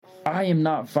I am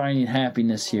not finding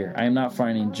happiness here. I am not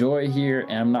finding joy here,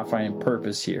 and I'm not finding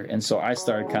purpose here. And so I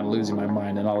started kind of losing my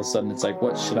mind, and all of a sudden it's like,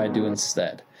 what should I do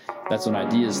instead? That's when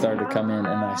ideas started to come in, and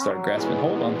I started grasping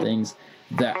hold on things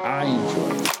that I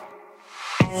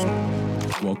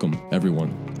enjoy. Welcome,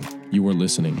 everyone. You are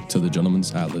listening to the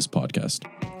Gentleman's Atlas podcast,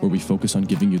 where we focus on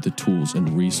giving you the tools and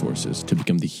resources to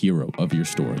become the hero of your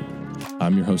story.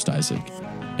 I'm your host, Isaac,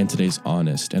 and today's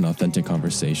honest and authentic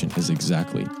conversation is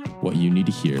exactly what you need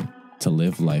to hear to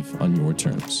live life on your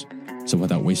terms. So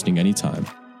without wasting any time,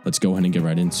 let's go ahead and get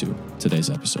right into today's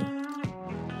episode.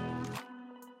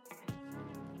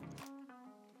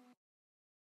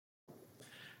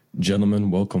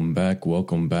 Gentlemen, welcome back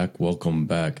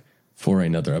for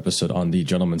another episode on the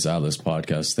Gentleman's Atlas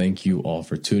podcast. Thank you all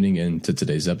for tuning in to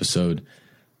today's episode.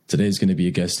 Today's going to be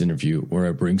a guest interview where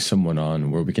I bring someone on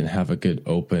where we can have a good,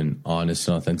 open, honest,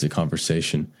 and authentic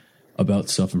conversation about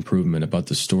self-improvement, about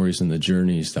the stories and the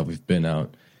journeys that we've been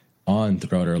out on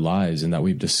throughout our lives, and that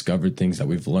we've discovered things, that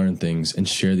we've learned things, and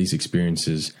share these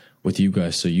experiences with you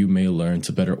guys so you may learn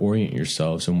to better orient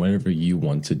yourselves in whatever you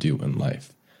want to do in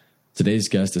life. Today's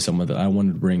guest is someone that I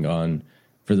wanted to bring on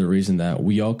for the reason that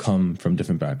we all come from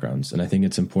different backgrounds, and I think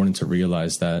it's important to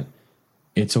realize that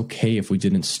it's okay if we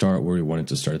didn't start where we wanted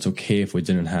to start. It's okay if we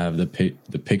didn't have the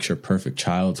picture perfect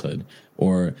childhood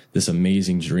or this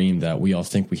amazing dream that we all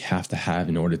think we have to have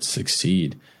in order to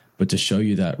succeed. But to show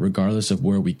you that regardless of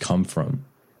where we come from,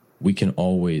 we can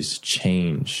always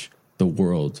change the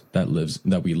world that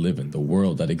we live in, the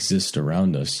world that exists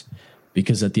around us.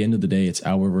 Because at the end of the day, it's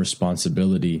our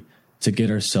responsibility to get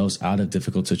ourselves out of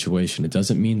difficult situation. It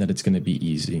doesn't mean that it's going to be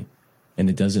easy, and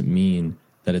it doesn't mean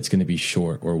that it's going to be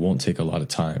short or won't take a lot of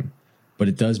time. But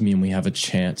it does mean we have a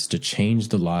chance to change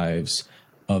the lives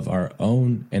of our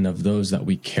own and of those that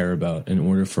we care about in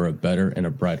order for a better and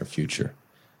a brighter future.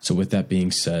 So with that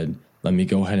being said, let me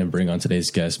go ahead and bring on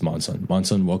today's guest, Monson.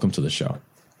 Monson, welcome to the show.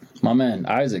 My man,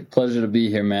 Isaac, pleasure to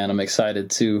be here, man. I'm excited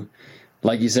to,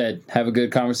 like you said, have a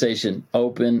good conversation.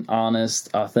 Open, honest,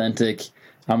 authentic.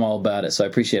 I'm all about it. So I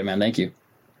appreciate it, man. Thank you.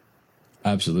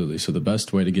 Absolutely. So the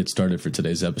best way to get started for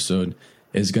today's episode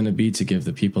is going to be to give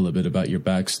the people a bit about your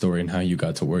backstory and how you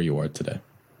got to where you are today.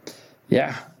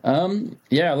 Yeah.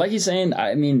 Like you're saying,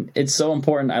 I mean, it's so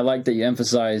important. I like that you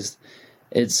emphasized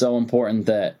it's so important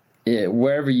that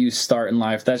wherever you start in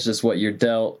life, that's just what you're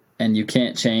dealt, and you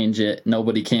can't change it.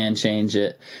 Nobody can change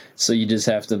it. So you just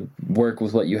have to work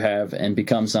with what you have and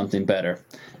become something better.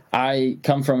 I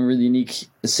come from a really unique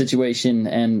situation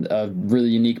and a really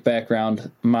unique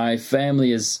background. My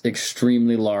family is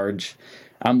extremely large.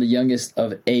 I'm the youngest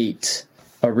of 8,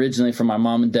 originally from my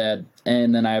mom and dad,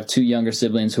 and then I have 2 younger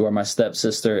siblings who are my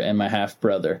stepsister and my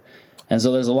half-brother. And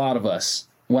so there's a lot of us.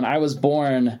 When I was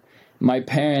born, my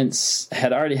parents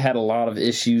had already had a lot of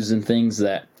issues and things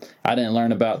that I didn't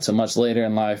learn about till much later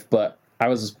in life, but I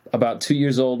was about 2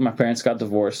 years old. My parents got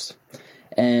divorced,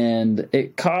 and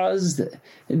it caused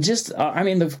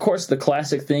of course, the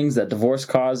classic things that divorce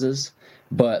causes,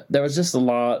 but there was just a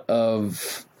lot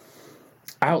of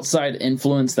outside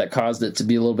influence that caused it to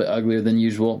be a little bit uglier than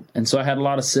usual. And so I had a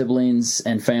lot of siblings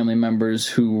and family members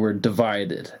who were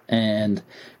divided. And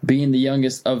being the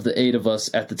youngest of the 8 of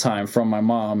us at the time from my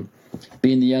mom,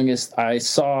 being the youngest, I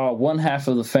saw one half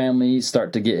of the family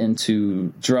start to get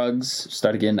into drugs,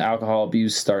 start to get into alcohol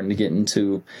abuse, starting to get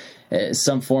into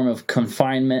some form of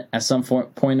confinement at some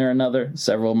point or another.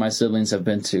 Several of my siblings have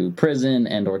been to prison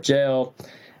and or jail.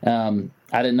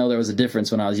 I didn't know there was a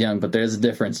difference when I was young, but there's a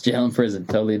difference. Jail and prison,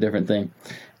 totally a different thing.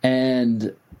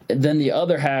 And then the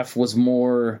other half was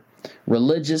more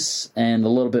religious and a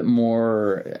little bit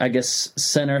more, I guess,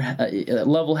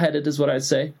 level-headed is what I'd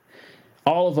say.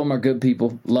 All of them are good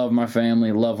people. Love my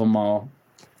family, love them all,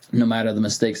 no matter the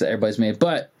mistakes that everybody's made.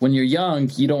 But when you're young,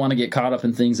 you don't want to get caught up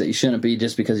in things that you shouldn't be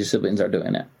just because your siblings are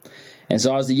doing it. And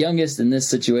so I was the youngest in this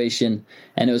situation,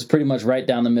 and it was pretty much right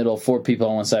down the middle, 4 people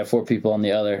on one side, 4 people on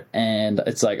the other. And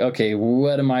it's like, okay,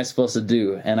 what am I supposed to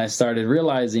do? And I started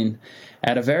realizing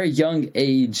at a very young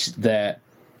age that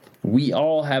we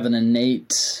all have an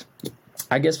innate,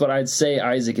 I guess what I'd say,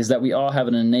 Isaac, is that we all have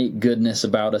an innate goodness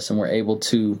about us, and we're able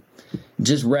to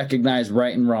just recognize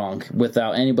right and wrong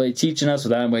without anybody teaching us,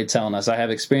 without anybody telling us. I have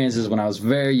experiences when I was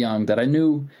very young that I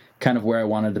knew kind of where I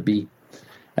wanted to be.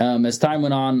 As time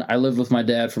went on, I lived with my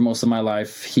dad for most of my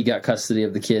life. He got custody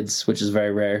of the kids, which is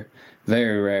very rare,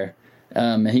 very rare.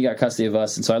 And he got custody of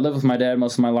us. And so I lived with my dad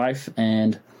most of my life,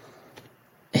 and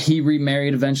he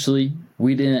remarried eventually.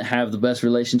 We didn't have the best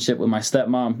relationship with my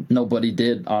stepmom. Nobody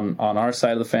did on our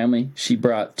side of the family. She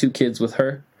brought 2 kids with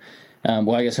her.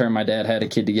 I guess her and my dad had a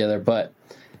kid together, but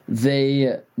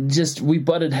we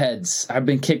butted heads. I've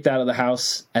been kicked out of the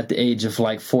house at the age of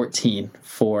like 14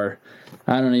 for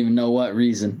I don't even know what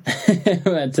reason.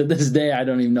 To this day, I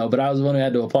don't even know, but I was the one who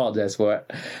had to apologize for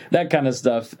it. That kind of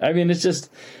stuff. I mean, it's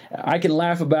just, I can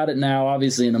laugh about it now.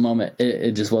 Obviously, in the moment,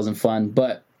 it just wasn't fun.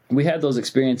 But we had those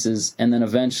experiences, and then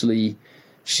eventually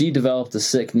she developed a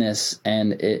sickness,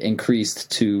 and it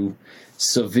increased to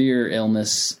severe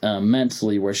illness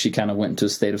mentally, where she kind of went into a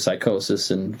state of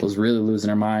psychosis and was really losing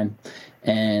her mind.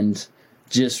 And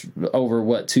just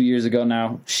over, 2 years ago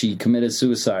now, she committed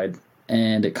suicide.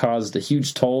 And it caused a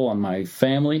huge toll on my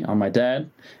family, on my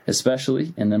dad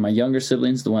especially, and then my younger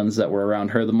siblings, the ones that were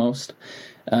around her the most.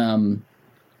 And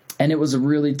it was a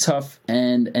really tough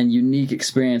and unique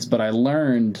experience, but I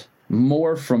learned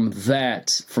more from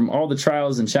that, from all the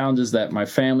trials and challenges that my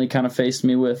family kind of faced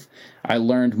me with. I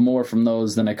learned more from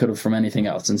those than I could have from anything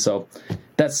else. And so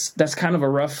that's kind of a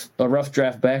rough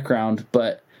draft background,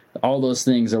 but all those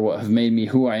things are what have made me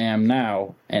who I am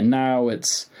now. And now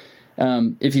it's,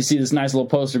 if you see this nice little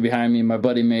poster behind me, my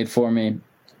buddy made for me,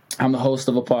 I'm the host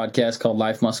of a podcast called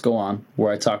Life Must Go On,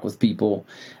 where I talk with people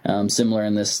similar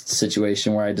in this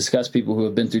situation, where I discuss people who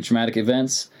have been through traumatic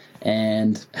events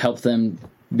and help them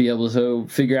be able to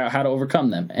figure out how to overcome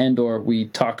them, and or we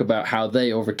talk about how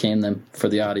they overcame them for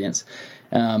the audience.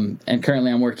 And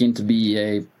currently I'm working to be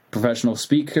a professional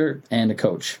speaker and a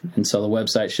coach, and so the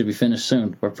website should be finished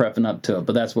soon. We're prepping up to it,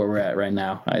 but that's where we're at right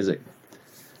now, Isaac.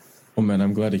 Well, man,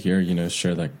 I'm glad to hear,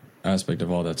 share that aspect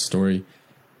of all that story.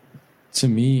 To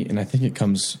me, and I think it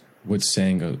comes with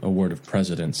saying a word of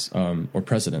precedence,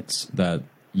 that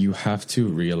you have to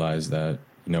realize that,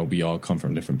 we all come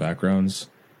from different backgrounds,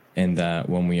 and that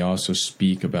when we also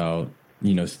speak about,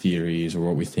 theories or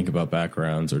what we think about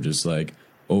backgrounds or just like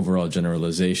overall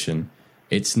generalization,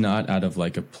 it's not out of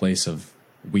like a place of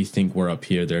we think we're up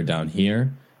here, they're down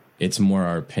here. It's more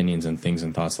our opinions and things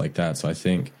and thoughts like that. So I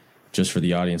think, just for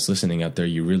the audience listening out there,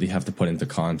 you really have to put into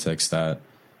context that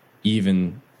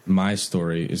even my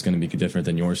story is going to be different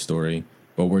than your story,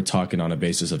 but we're talking on a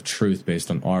basis of truth based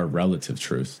on our relative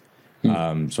truth.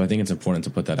 So I think it's important to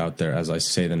put that out there as I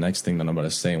say the next thing that I'm about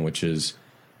to say, which is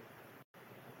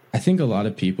I think a lot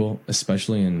of people,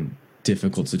 especially in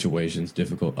difficult situations,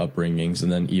 difficult upbringings,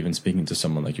 and then even speaking to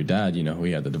someone like your dad, who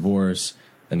he had the divorce,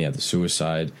 then he had the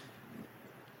suicide,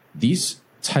 these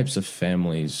types of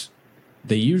families,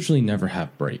 they usually never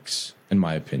have breaks, in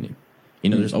my opinion.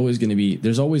 There's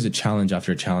always a challenge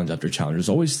after challenge after challenge. There's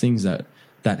always things that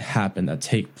happen, that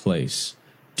take place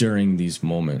during these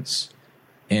moments.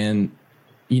 And,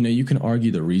 you can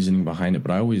argue the reasoning behind it,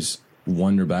 but I always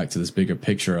wonder back to this bigger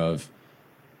picture of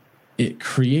it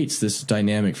creates this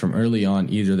dynamic from early on.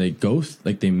 Either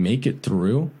they make it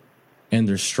through and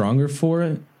they're stronger for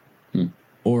it,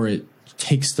 or it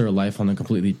takes their life on a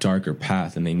completely darker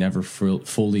path and they never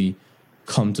fully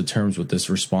come to terms with this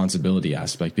responsibility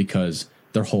aspect because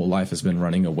their whole life has been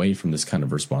running away from this kind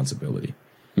of responsibility.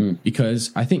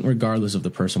 Because I think regardless of the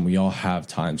person, we all have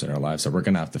times in our lives that we're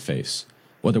going to have to face,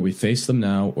 whether we face them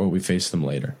now or we face them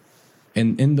later.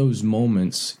 And in those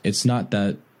moments, it's not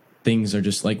that things are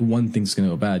just like one thing's going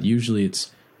to go bad. Usually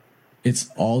it's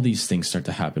all these things start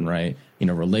to happen, right?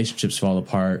 Relationships fall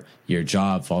apart, your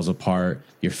job falls apart,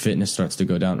 your fitness starts to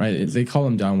go down, right? They call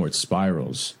them downward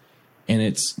spirals. And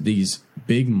it's these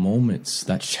big moments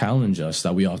that challenge us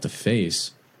that we all have to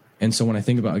face. And so when I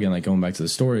think about, again, like going back to the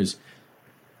stories,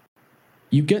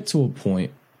 you get to a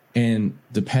point, and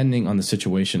depending on the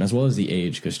situation, as well as the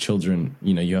age, because children,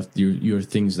 you have your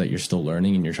things that you're still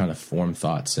learning and you're trying to form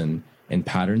thoughts and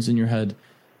patterns in your head.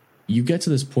 You get to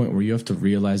this point where you have to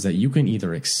realize that you can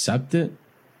either accept it.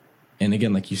 And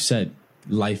again, like you said,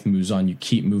 life moves on. You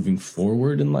keep moving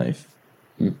forward in life,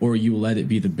 or you let it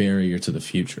be the barrier to the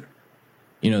future.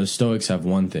 The Stoics have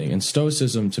one thing, and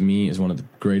Stoicism to me is one of the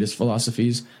greatest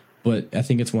philosophies, but I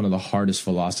think it's one of the hardest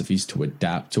philosophies to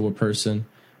adapt to a person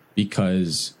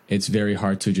because it's very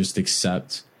hard to just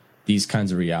accept these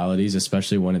kinds of realities,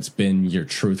 especially when it's been your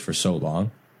truth for so long.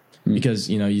 Because,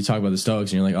 you talk about the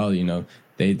Stoics and you're like, oh,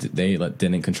 they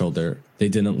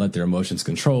didn't let their emotions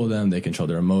control them. They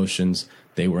controlled their emotions.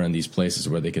 They were in these places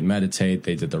where they could meditate.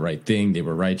 They did the right thing. They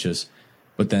were righteous.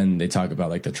 But then they talk about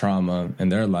like the trauma in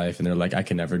their life and they're like, I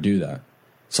can never do that.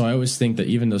 So I always think that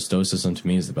even though Stoicism to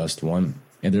me is the best one,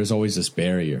 and there's always this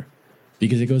barrier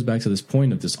because it goes back to this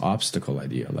point of this obstacle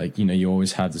idea. Like, you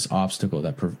always have this obstacle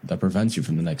that prevents you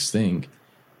from the next thing.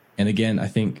 And again, I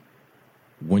think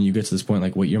when you get to this point,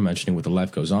 like what you're mentioning with the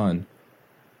life goes on,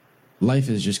 life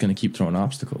is just going to keep throwing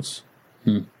obstacles.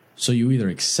 So you either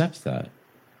accept that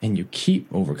and you keep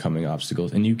overcoming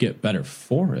obstacles and you get better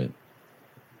for it,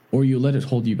 or you let it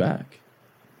hold you back.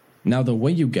 Now, the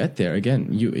way you get there, again,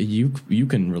 you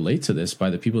can relate to this by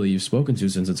the people that you've spoken to,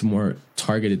 since it's more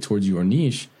targeted towards your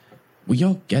niche. We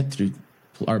all get through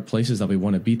our places that we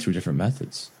want to be through different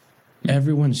methods.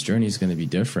 Everyone's journey is going to be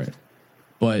different,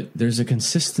 but there's a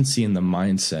consistency in the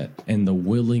mindset and the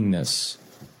willingness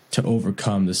to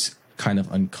overcome this kind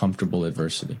of uncomfortable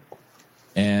adversity.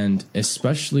 And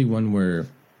especially when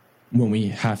we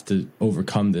have to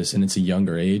overcome this and it's a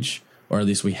younger age, or at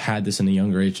least we had this in a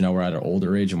younger age, now we're at an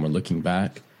older age and we're looking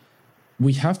back,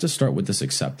 we have to start with this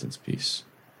acceptance piece.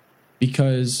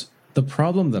 Because the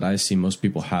problem that I see most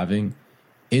people having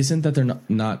isn't that they're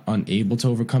not unable to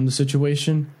overcome the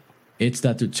situation, it's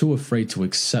that they're too afraid to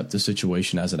accept the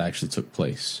situation as it actually took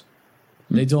place.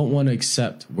 They don't want to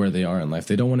accept where they are in life.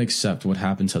 They don't want to accept what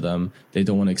happened to them. They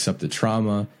don't want to accept the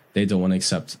trauma. They don't want to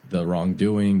accept the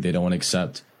wrongdoing. They don't want to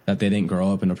accept that they didn't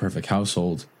grow up in a perfect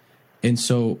household. And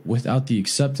so without the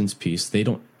acceptance piece, they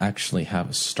don't actually have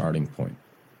a starting point.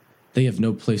 They have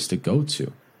no place to go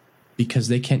to because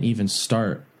they can't even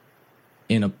start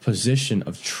in a position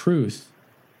of truth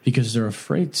because they're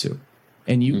afraid to.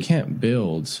 And you can't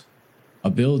build a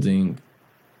building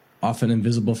off an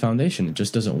invisible foundation. It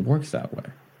just doesn't work that way.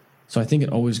 So I think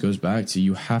it always goes back to,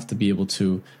 you have to be able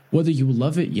to, whether you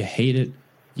love it, you hate it,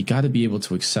 you got to be able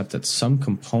to accept that some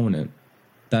component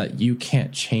that you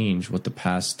can't change what the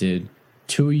past did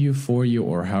to you, for you,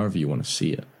 or however you want to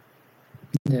see it.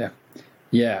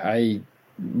 Yeah, I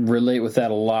relate with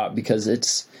that a lot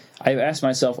because I've asked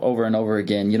myself over and over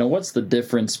again, what's the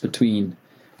difference between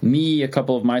me, a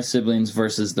couple of my siblings,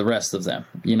 versus the rest of them?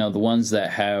 The ones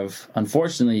that have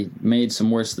unfortunately made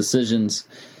some worse decisions.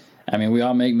 I mean, we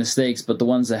all make mistakes, but the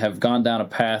ones that have gone down a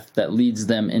path that leads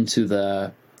them into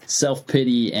the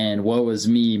self-pity and woe is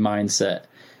me mindset.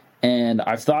 And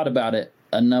I've thought about it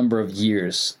a number of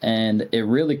years, and it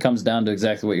really comes down to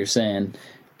exactly what you're saying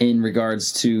in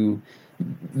regards to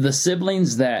the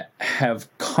siblings that have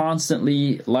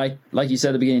constantly, like you said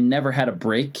at the beginning, never had a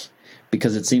break,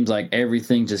 because it seems like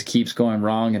everything just keeps going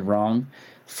wrong and wrong.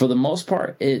 For the most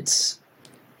part,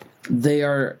 they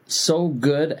are so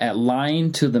good at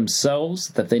lying to themselves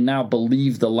that they now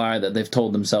believe the lie that they've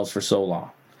told themselves for so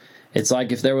long. It's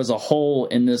like if there was a hole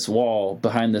in this wall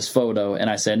behind this photo, and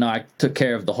I said, no, I took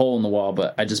care of the hole in the wall,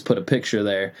 but I just put a picture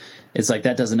there. It's like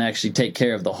that doesn't actually take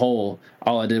care of the hole.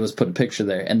 All I did was put a picture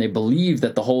there. And they believe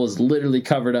that the hole is literally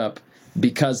covered up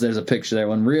because there's a picture there,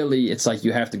 when really it's like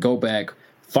you have to go back,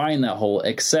 find that hole,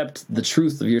 accept the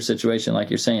truth of your situation, like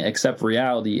you're saying, accept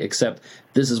reality, accept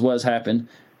this is what has happened.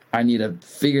 I need to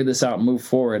figure this out and move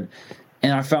forward.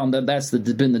 And I found that that's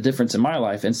been the difference in my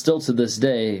life. And still to this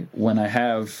day, when I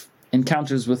have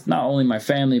encounters with not only my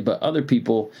family, but other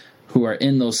people who are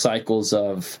in those cycles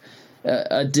of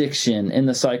addiction, in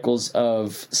the cycles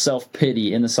of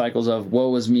self-pity, in the cycles of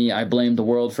woe is me, I blame the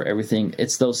world for everything.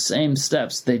 It's those same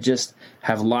steps. They just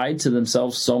have lied to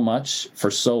themselves so much for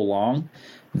so long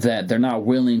that they're not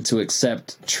willing to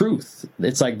accept truth.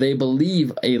 It's like they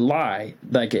believe a lie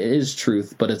like it is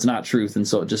truth, but it's not truth. And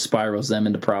so it just spirals them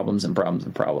into problems and problems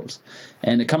and problems.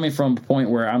 And coming from a point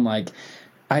where I'm like,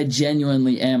 I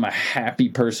genuinely am a happy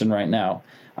person right now.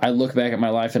 I look back at my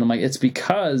life and I'm like, it's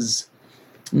because,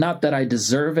 not that I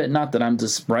deserve it, not that I'm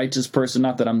this righteous person,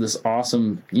 not that I'm this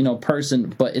awesome,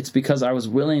 person, but it's because I was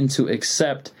willing to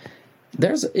accept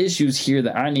there's issues here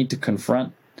that I need to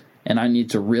confront, and I need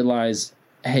to realize,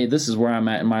 hey, this is where I'm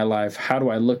at in my life. How do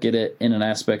I look at it in an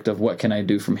aspect of what can I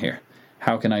do from here?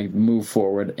 How can I move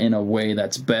forward in a way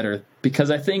that's better? Because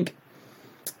I think,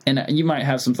 and you might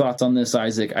have some thoughts on this,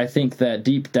 Isaac, I think that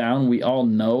deep down we all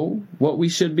know what we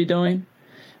should be doing.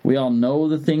 We all know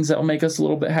the things that will make us a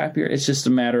little bit happier. It's just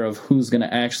a matter of who's going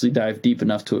to actually dive deep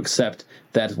enough to accept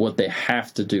that's what they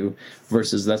have to do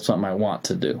versus that's something I want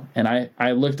to do. And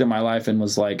I looked at my life and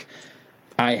was like,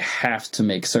 I have to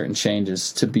make certain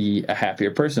changes to be a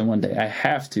happier person one day. I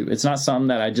have to. It's not something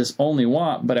that I just only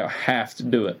want, but I have to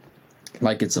do it.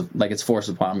 Like it's forced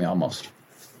upon me almost.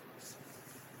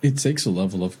 It takes a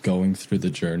level of going through the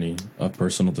journey of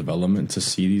personal development to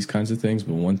see these kinds of things.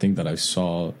 But one thing that I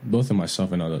saw, both in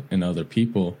myself and other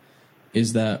people,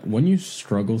 is that when you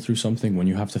struggle through something, when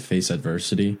you have to face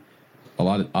adversity, a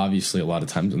lot of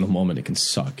times in the moment it can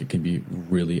suck. It can be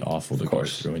really awful to go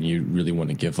through, and you really want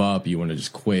to give up. You want to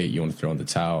just quit. You want to throw in the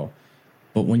towel.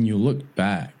 But when you look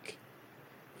back,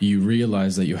 you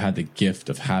realize that you had the gift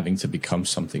of having to become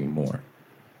something more.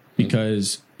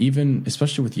 Because even,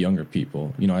 especially with younger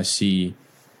people, I've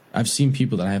seen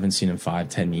people that I haven't seen in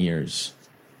 5-10 years.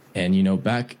 And,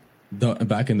 back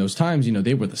in those times,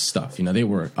 they were the stuff, they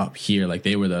were up here. Like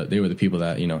they were the people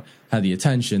that, had the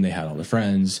attention. They had all the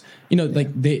friends,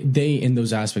 like they in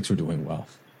those aspects were doing well.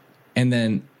 And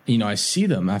then I see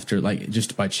them after like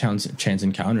just by chance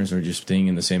encounters or just staying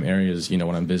in the same areas, when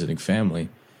I'm visiting family,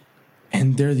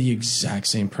 and they're the exact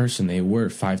same person they were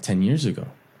 5-10 years ago.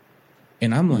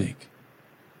 And I'm like,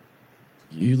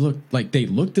 you look like they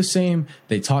look the same,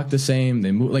 they talk the same,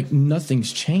 they move like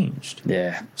nothing's changed.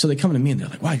 Yeah. So they come to me and they're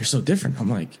like, wow, you're so different. I'm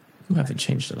like, you haven't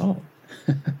changed at all.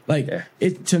 Like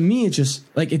it to me, it just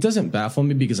like it doesn't baffle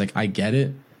me because like I get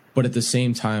it, but at the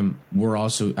same time, we're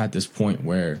also at this point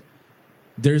where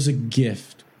there's a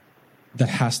gift that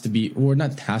has to be, or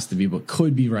not has to be, but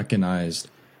could be recognized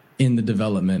in the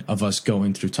development of us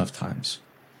going through tough times.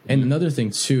 And another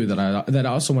thing too that I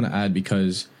also want to add,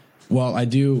 because while I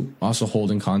do also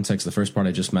hold in context the first part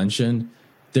I just mentioned,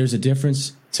 there's a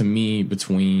difference to me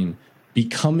between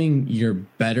becoming your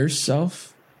better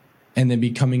self and then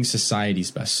becoming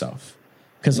society's best self.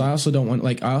 Because I also want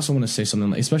to say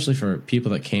something, like, especially for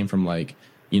people that came from like,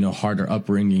 harder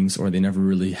upbringings, or they never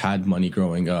really had money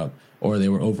growing up, or they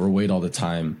were overweight all the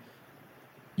time.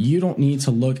 You don't need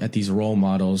to look at these role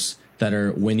models that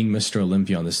are winning Mr.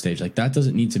 Olympia on the stage. Like that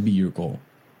doesn't need to be your goal.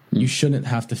 You shouldn't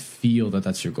have to feel that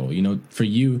that's your goal. For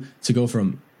you to go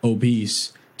from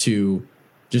obese to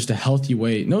just a healthy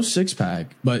weight, no six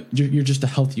pack, but you're just a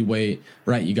healthy weight,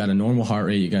 right? You got a normal heart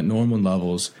rate, you got normal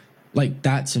levels. Like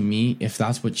that to me, if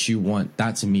that's what you want,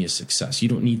 that to me is success. You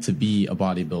don't need to be a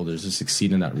bodybuilder to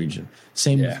succeed in that region.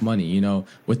 Same with money,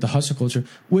 with the hustle culture,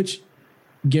 which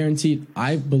guaranteed,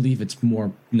 I believe it's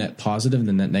more net positive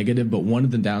than net negative. But one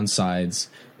of the downsides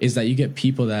is that you get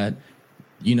people that,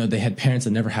 they had parents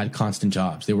that never had constant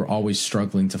jobs. They were always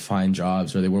struggling to find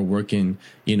jobs, or they were working,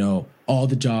 all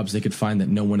the jobs they could find that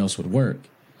no one else would work.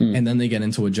 And then they get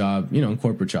into a job, a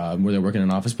corporate job where they're working in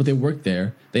an office, but they work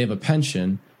there, they have a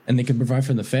pension, and they can provide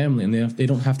for the family, and they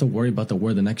don't have to worry about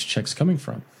where the next check's coming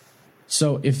from.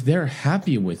 So if they're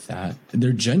happy with that,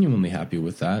 they're genuinely happy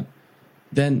with that,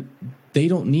 then they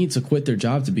don't need to quit their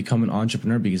job to become an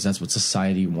entrepreneur, because that's what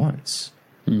society wants.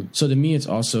 So to me, it's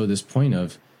also this point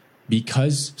of,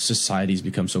 because society's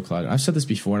become so cluttered. I've said this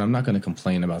before, and I'm not going to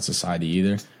complain about society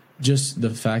either. Just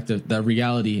the fact that the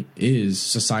reality is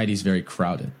society's very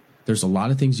crowded. There's a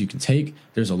lot of things you can take.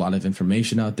 There's a lot of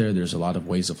information out there. There's a lot of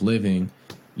ways of living.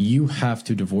 You have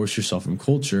to divorce yourself from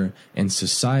culture and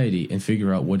society and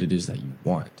figure out what it is that you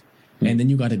want. And then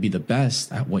you got to be the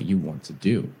best at what you want to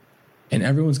do. And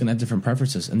everyone's going to have different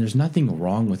preferences. And there's nothing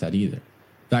wrong with that either.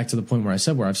 Back to the point where I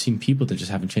said, where I've seen people that just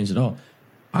haven't changed at all.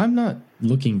 I'm not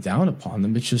looking down upon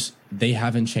them. It's just they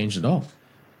haven't changed at all.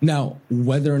 Now,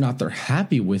 whether or not they're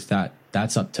happy with that,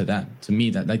 that's up to them. To me,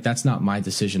 that's not my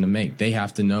decision to make. They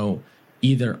have to know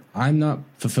either I'm not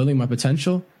fulfilling my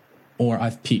potential, or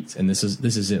I've peaked and this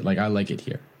is it. Like I like it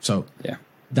here. So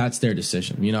that's their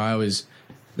decision.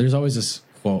 There's always this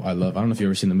quote I love. I don't know if you've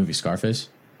ever seen the movie Scarface.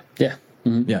 Yeah.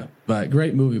 Mm-hmm. Yeah, but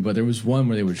great movie. But there was one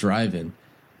where they were driving,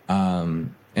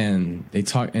 and they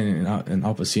talked, and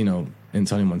Al Pacino and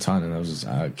Tony Montana, that was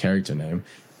his character name.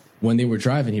 When they were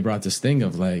driving, he brought this thing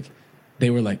of like, they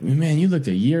were like, man, you looked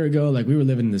a year ago, like we were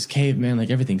living in this cave, man,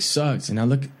 like everything sucks, and now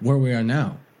look where we are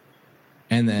now.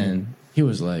 And then he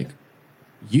was like,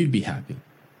 you'd be happy.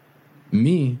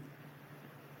 Me,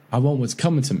 I want what's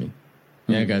coming to me.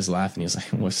 Yeah, the guy's laughing. He's like,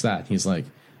 what's that? He's like,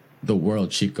 the world,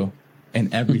 Chico,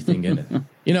 and everything in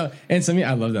it. And to me,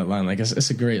 I love that line. Like, it's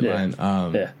a great line.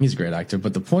 He's a great actor.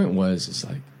 But the point was, it's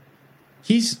like,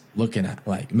 he's looking at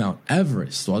like Mount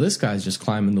Everest while this guy's just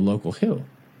climbing the local hill.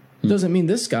 Doesn't mean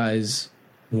this guy's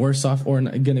worse off or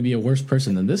going to be a worse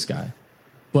person than this guy.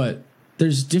 But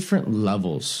there's different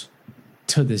levels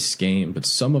to this game. But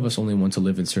some of us only want to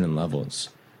live in certain levels.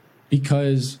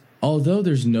 Because although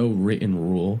there's no written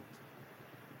rule,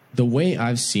 the way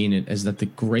I've seen it is that the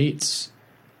greats,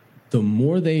 the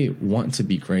more they want to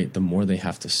be great, the more they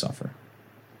have to suffer.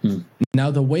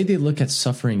 Now, the way they look at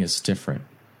suffering is different.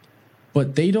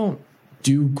 But they don't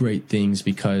do great things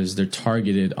because they're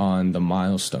targeted on the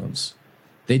milestones.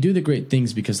 They do the great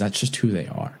things because that's just who they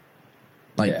are.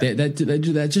 Like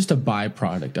that's just a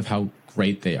byproduct of how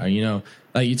great they are.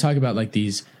 Like you talk about like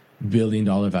these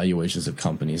billion-dollar valuations of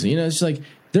companies. It's like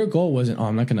their goal wasn't,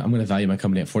 I'm going to value my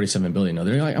company at $47 billion. No,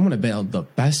 they're like, I'm going to build the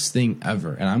best thing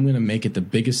ever, and I'm going to make it the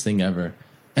biggest thing ever.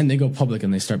 And they go public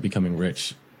and they start becoming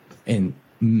rich and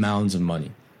mounds of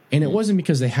money. And it wasn't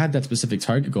because they had that specific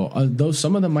target goal. Though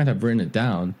some of them might have written it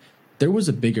down, there was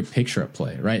a bigger picture at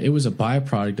play, right? It was a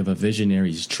byproduct of a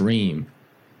visionary's dream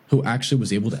who actually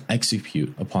was able to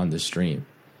execute upon this dream.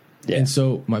 Yeah. And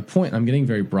so my point, I'm getting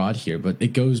very broad here, but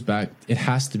it goes back, it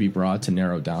has to be broad to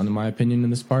narrow down, in my opinion, in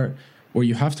this part, where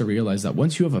you have to realize that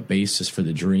once you have a basis for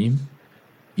the dream,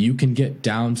 you can get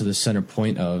down to the center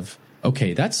point of,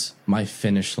 okay, that's my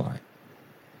finish line.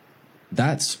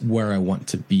 that's where I want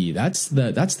to be. That's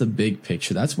the big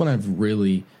picture. That's when I've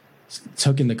really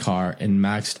taken the car and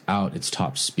maxed out its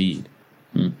top speed.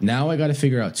 Now I got to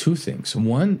figure out two things.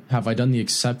 One, have I done the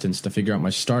acceptance to figure out my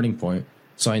starting point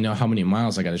so I know how many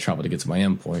miles I got to travel to get to my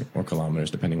end point, or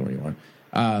kilometers, depending where you are.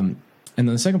 And then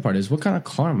the second part is, what kind of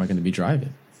car am I going to be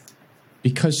driving?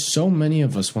 Because so many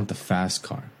of us want the fast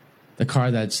car. The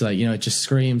car that's like, it just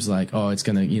screams like, oh, it's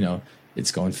going to,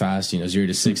 it's going fast, 0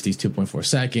 to 60 is 2.4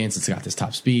 seconds. It's got this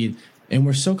top speed. And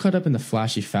we're so caught up in the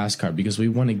flashy fast car because we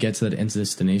want to get to that end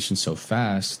destination so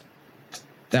fast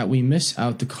that we miss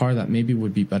out the car that maybe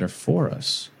would be better for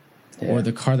us, or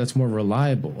the car that's more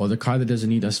reliable, or the car that doesn't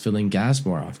need us filling gas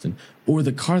more often, or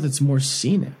the car that's more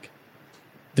scenic,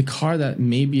 the car that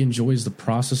maybe enjoys the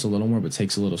process a little more but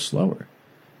takes a little slower.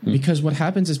 Because what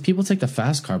happens is people take the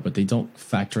fast car, but they don't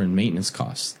factor in maintenance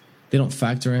costs. They don't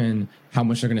factor in how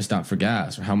much they're going to stop for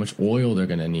gas, or how much oil they're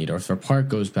going to need, or if their part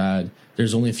goes bad,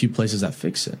 there's only a few places that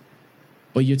fix it.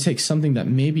 But you take something that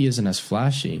maybe isn't as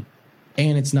flashy,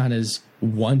 and it's not as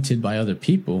wanted by other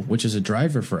people, which is a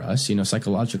driver for us,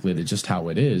 psychologically, that's just how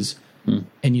it is.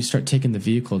 And you start taking the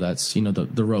vehicle that's,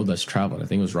 the road less traveled. I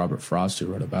think it was Robert Frost who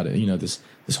wrote about it.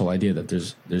 This whole idea that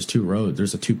there's two roads,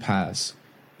 there's a two paths,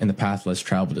 and the path less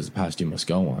traveled is the path you must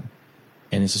go on.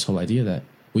 And it's this whole idea that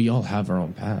we all have our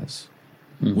own paths.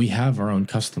 We have our own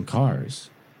custom cars.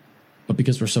 But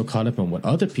because we're so caught up in what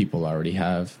other people already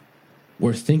have,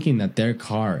 we're thinking that their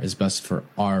car is best for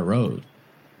our road.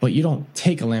 But you don't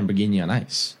take a Lamborghini on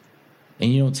ice,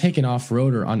 and you don't take an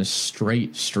off-roader on a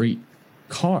straight street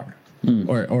car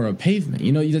or a pavement.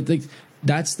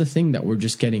 That's the thing that we're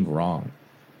just getting wrong.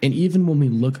 And even when we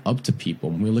look up to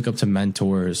people, when we look up to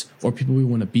mentors or people we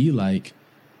want to be like,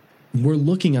 we're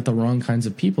looking at the wrong kinds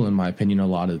of people, in my opinion, a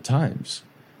lot of the times.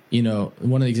 One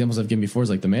of the examples I've given before is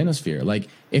like the manosphere. Like,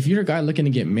 if you're a guy looking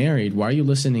to get married, why are you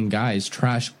listening guys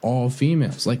trash all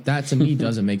females? Like, that to me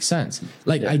doesn't make sense.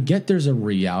 Like, I get there's a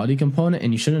reality component,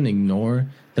 and you shouldn't ignore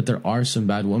that there are some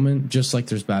bad women, just like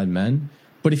there's bad men.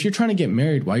 But if you're trying to get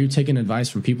married, why are you taking advice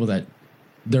from people that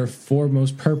their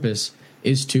foremost purpose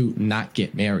is to not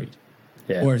get married?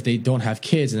 Yeah. Or if they don't have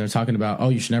kids and they're talking about, oh,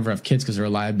 you should never have kids because they're a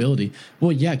liability.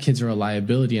 Well, yeah, kids are a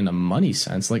liability in a money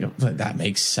sense. Like, that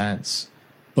makes sense,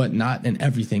 but not in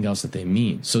everything else that they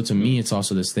mean. So to me, it's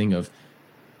also this thing of,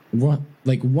 one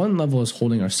level is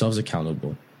holding ourselves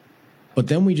accountable, but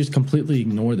then we just completely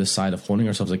ignore the side of holding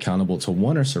ourselves accountable to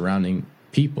our surrounding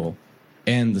people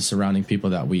and the surrounding people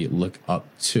that we look up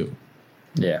to.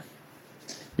 Yeah.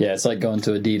 Yeah, it's like going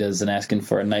to Adidas and asking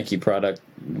for a Nike product,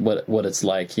 what it's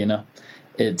like,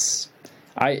 It's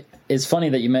funny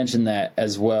that you mentioned that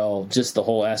as well. Just the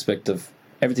whole aspect of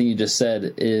everything you just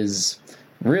said is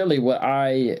really what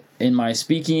in my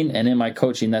speaking and in my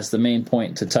coaching, that's the main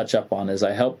point to touch up on, is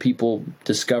I help people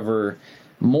discover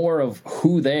more of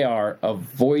who they are,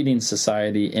 avoiding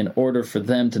society in order for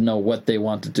them to know what they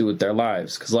want to do with their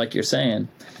lives. Because like you're saying,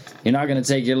 you're not going to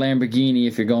take your Lamborghini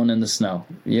if you're going in the snow.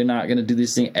 You're not going to do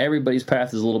these things. Everybody's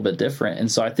path is a little bit different.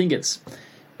 And so I think it's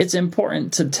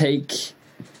important to take,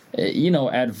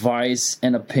 advice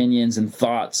and opinions and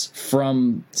thoughts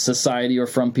from society or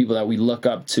from people that we look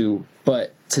up to,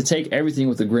 but to take everything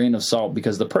with a grain of salt,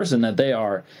 because the person that they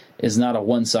are is not a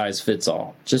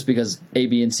one-size-fits-all. Just because A,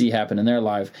 B, and C happen in their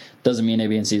life doesn't mean A,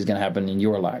 B, and C is going to happen in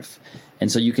your life. And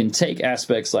so you can take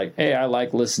aspects like, hey, I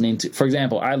like listening to, for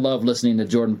example, I love listening to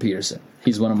Jordan Peterson.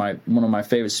 He's one of my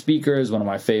favorite speakers, one of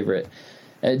my favorite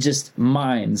just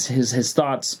minds. His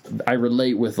thoughts I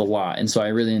relate with a lot, and so I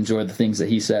really enjoy the things that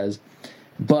he says.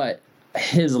 But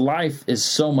his life is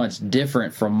so much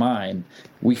different from mine.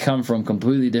 We come from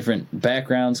completely different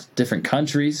backgrounds, different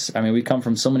countries. I mean, we come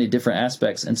from so many different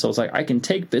aspects, and so it's like I can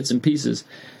take bits and pieces.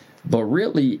 But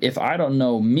really, if I don't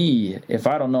know me, if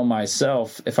I don't know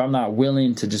myself, if I'm not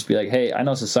willing to just be like, hey, I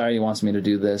know society wants me to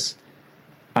do this,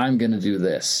 I'm going to do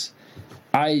this.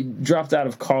 I dropped out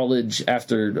of college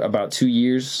after about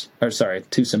 2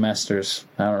 semesters.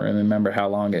 I don't really remember how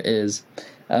long it is.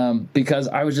 Because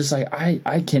I was just like, I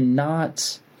am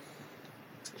not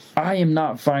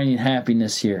finding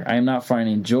happiness here. I am not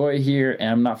finding joy here, and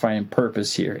I'm not finding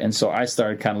purpose here. And so I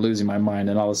started kind of losing my mind,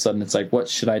 and all of a sudden it's like, what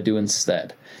should I do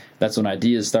instead? That's when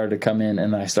ideas started to come in,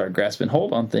 and then I started grasping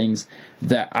hold on things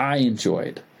that I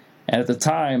enjoyed. And at the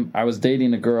time, I was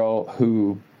dating a girl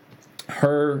who,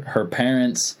 her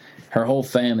parents, her whole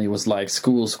family was like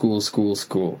school.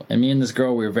 And me and this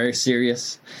girl, we were very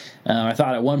serious. I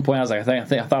thought at one point, I was like, I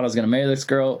thought I was going to marry this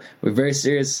girl. We were very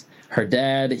serious. Her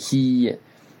dad, he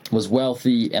was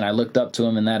wealthy, and I looked up to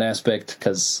him in that aspect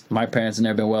because my parents had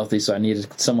never been wealthy, so I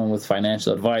needed someone with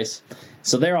financial advice.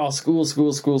 So they're all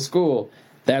school.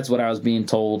 that's what I was being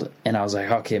told. And I was like,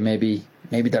 okay, maybe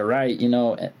they're right, you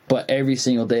know. But every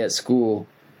single day at school,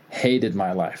 hated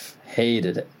my life,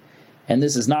 hated it. And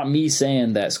this is not me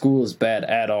saying that school is bad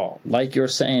at all. Like you're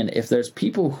saying, if there's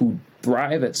people who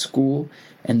thrive at school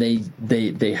and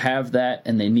they have that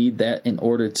and they need that in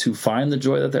order to find the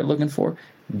joy that they're looking for,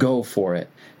 go for it.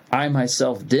 I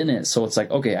myself didn't. So it's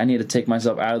like, okay, I need to take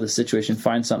myself out of the situation,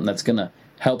 find something that's going to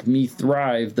help me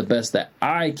thrive the best that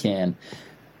I can.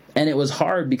 And it was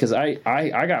hard because I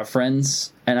got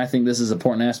friends, and I think this is an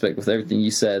important aspect with everything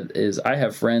you said, is I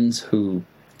have friends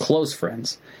close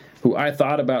friends, who I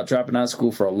thought about dropping out of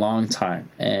school for a long time.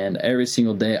 And every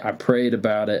single day I prayed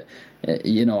about it.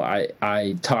 You know,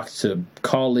 I talked to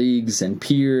colleagues and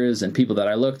peers and people that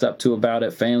I looked up to about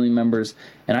it, family members,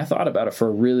 and I thought about it for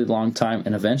a really long time,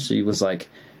 and eventually was like,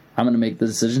 I'm going to make the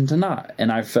decision to not.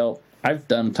 And I've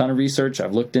done a ton of research,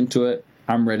 I've looked into it,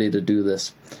 I'm ready to do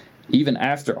this. Even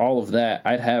after all of that,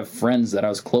 I'd have friends that I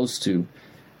was close to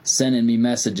sending me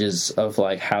messages of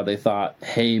like how they thought,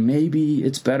 hey, maybe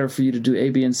it's better for you to do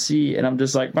A, B, and C. And I'm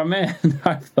just like, my man,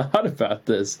 I've thought about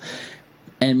this.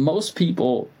 And most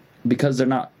people, because they're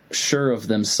not sure of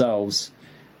themselves,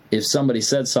 if somebody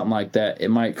said something like that, it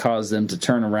might cause them to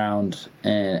turn around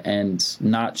and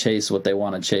not chase what they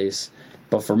want to chase.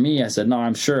 But for me, I said, no,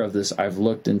 I'm sure of this. I've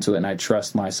looked into it and I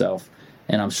trust myself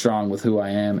and I'm strong with who I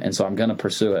am. And so I'm going to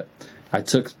pursue it. I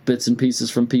took bits and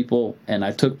pieces from people, and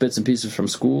I took bits and pieces from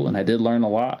school, and I did learn a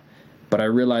lot. But I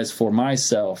realized for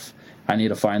myself, I need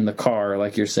to find the car,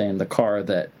 like you're saying, the car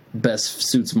that best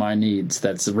suits my needs,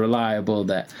 that's reliable,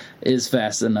 that is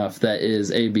fast enough, that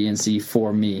is A, B, and C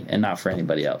for me and not for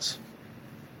anybody else.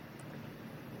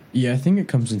 Yeah, I think it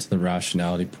comes into the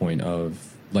rationality point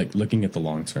of, like, looking at the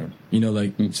long term. You know,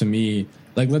 like, to me,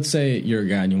 like, let's say you're a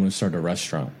guy and you want to start a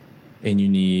restaurant, and you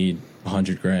need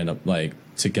 $100,000, like,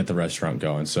 to get the restaurant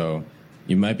going. So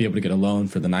you might be able to get a loan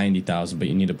for the $90,000, but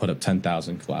you need to put up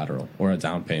 $10,000 collateral or a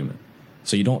down payment.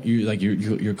 So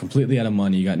you're completely out of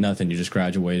money. You got nothing. You just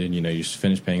graduated. You know, you just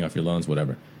finished paying off your loans,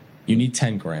 whatever. You need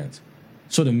 $10,000.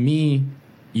 So to me,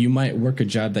 you might work a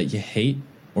job that you hate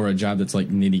or a job that's like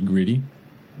nitty gritty,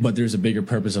 but there's a bigger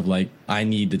purpose of like, I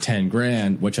need the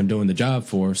 $10,000, which I'm doing the job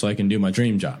for, so I can do my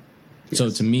dream job. Yes. So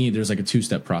to me, there's like a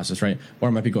two-step process, right? Or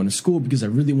I might be going to school because I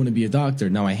really want to be a doctor.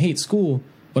 Now I hate school,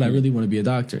 but I really want to be a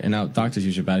doctor. And now doctors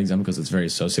use a bad example because it's very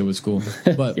associated with school.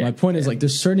 But my point is, like,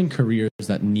 there's certain careers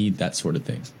that need that sort of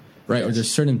thing, right? Yes. Or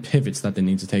there's certain pivots that they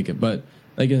need to take it. But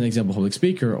like an example, public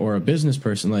speaker or a business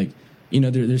person, like, you know,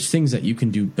 there's things that you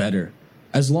can do better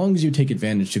as long as you take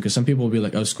advantage to. Because some people will be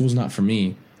like, oh, school's not for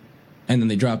me. And then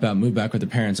they drop out, move back with their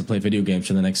parents and play video games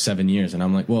for the next 7 years. And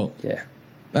I'm like, well,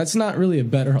 that's not really a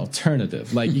better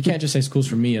alternative. Like, you can't just say school's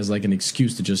for me as like an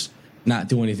excuse to just not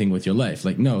do anything with your life.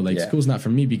 Like, no, like school's not for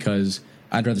me because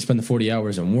I'd rather spend the 40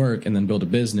 hours and work and then build a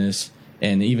business.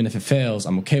 And even if it fails,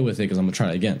 I'm okay with it because I'm going to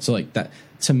try it again. So like that,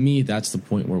 to me, that's the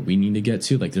point where we need to get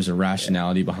to. Like, there's a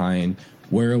rationality behind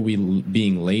where are we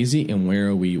being lazy and where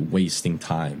are we wasting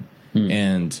time?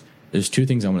 And there's two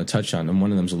things I want to touch on. And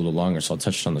one of them's a little longer, so I'll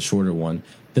touch on the shorter one.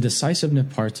 The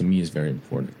decisiveness part to me is very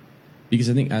important. Because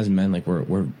I think as men, like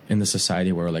we're in the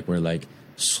society where we're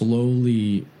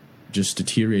slowly just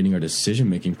deteriorating our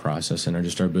decision-making process and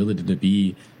our ability to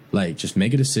be like, just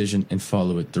make a decision and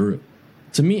follow it through.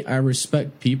 To me, I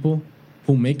respect people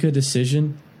who make a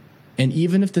decision, and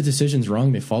even if the decision's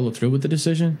wrong, they follow through with the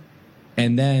decision.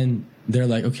 And then they're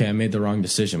like, okay, I made the wrong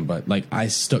decision, but like I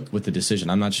stuck with the decision.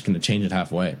 I'm not just going to change it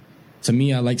halfway. To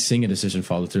me, I like seeing a decision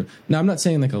follow through. Now, I'm not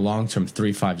saying like a long-term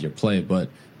 3-5 year play, but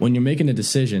when you're making a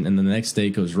decision and then the next day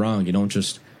it goes wrong, you don't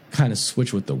just kind of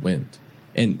switch with the wind.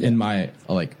 And in my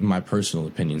personal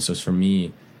opinion. So for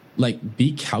me, like,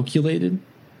 be calculated,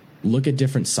 look at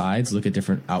different sides, look at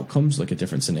different outcomes, look at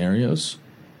different scenarios,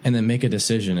 and then make a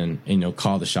decision and you know,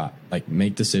 call the shot. Like,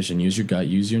 make decision, use your gut,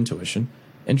 use your intuition,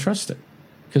 and trust it.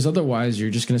 Because otherwise, you're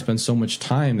just going to spend so much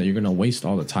time that you're going to waste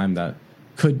all the time that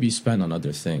could be spent on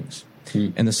other things.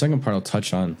 And the second part I'll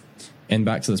touch on, and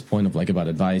back to this point of like about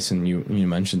advice, and you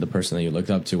mentioned the person that you looked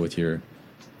up to with your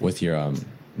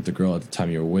the girl at the time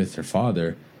you were with, her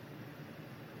father.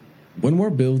 When we're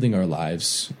building our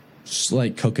lives, just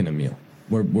like cooking a meal,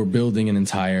 we're building an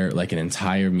entire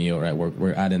meal, right?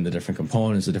 We're adding the different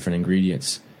components, the different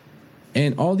ingredients,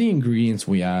 and all the ingredients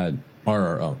we add are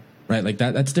our own, right? Like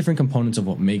that's different components of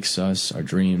what makes us, our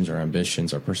dreams, our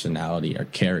ambitions, our personality, our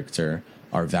character,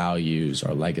 our values,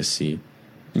 our legacy.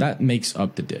 That makes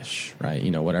up the dish, right?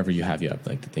 You know, whatever you have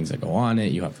like the things that go on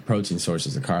it. You have the protein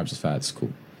sources, the carbs, the fats,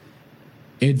 cool.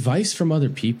 Advice from other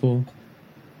people,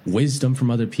 wisdom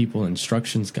from other people,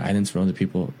 instructions, guidance from other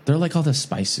people, they're like all the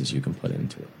spices you can put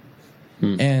into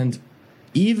it. And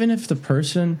even if the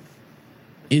person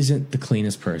isn't the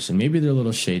cleanest person, maybe they're a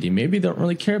little shady, maybe they don't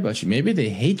really care about you, maybe they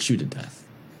hate you to death,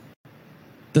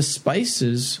 the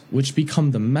spices which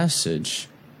become the message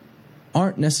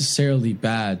aren't necessarily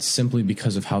bad simply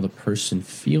because of how the person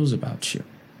feels about you.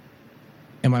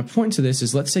 And my point to this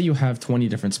is, let's say you have 20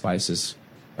 different spices,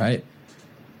 right?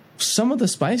 Some of the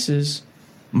spices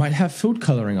might have food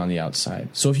coloring on the outside.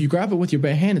 So if you grab it with your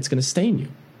bare hand, it's going to stain you.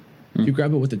 If you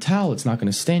grab it with a towel, it's not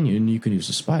going to stain you, and you can use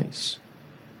the spice.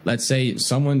 Let's say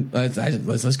someone,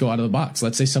 let's go out of the box.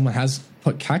 Let's say someone has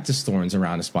put cactus thorns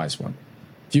around a spice one.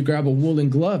 If you grab a woolen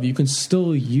glove, you can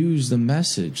still use the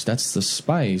message. That's the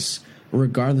spice,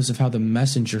 regardless of how the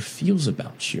messenger feels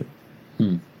about you.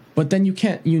 But then you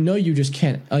can't, you just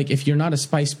can't, like, if you're not a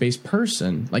spice-based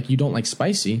person, like you don't like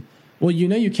spicy, well,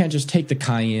 you can't just take the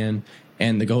cayenne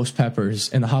and the ghost peppers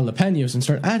and the jalapenos and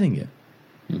start adding it.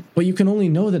 But you can only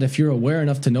know that if you're aware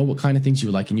enough to know what kind of things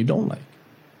you like and you don't like.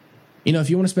 If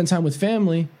you want to spend time with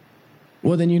family,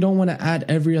 well, then you don't want to add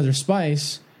every other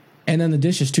spice, and then the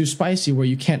dish is too spicy where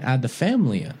you can't add the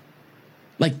family in.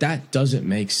 Like, that doesn't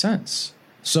make sense.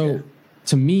 So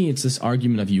to me, it's this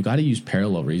argument of you got to use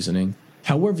parallel reasoning.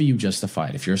 However you justify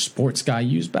it. If you're a sports guy,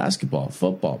 use basketball,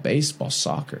 football, baseball,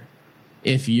 soccer.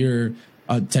 If you're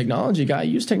a technology guy,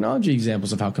 use technology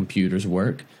examples of how computers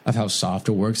work, of how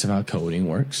software works, of how coding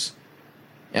works.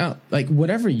 Like,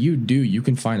 whatever you do, you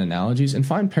can find analogies and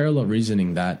find parallel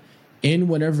reasoning that in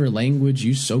whatever language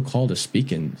you so-called to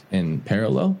speak in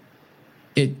parallel,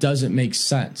 it doesn't make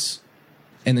sense.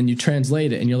 And then you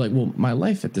translate it and you're like, well, my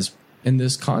life in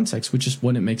this context, which just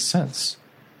wouldn't make sense.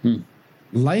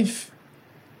 Life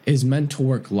is meant to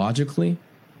work logically,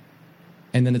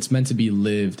 and then it's meant to be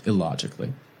lived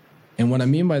illogically. And what I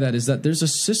mean by that is that there's a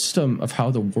system of how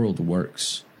the world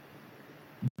works,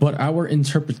 but our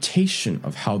interpretation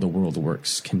of how the world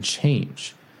works can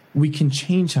change. We can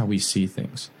change how we see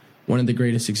things. One of the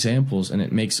greatest examples, and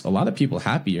it makes a lot of people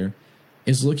happier,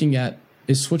 is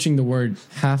switching the word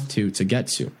have to get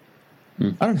to.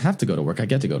 I don't have to go to work. I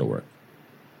get to go to work.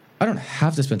 I don't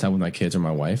have to spend time with my kids or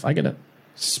my wife. I get to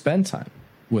spend time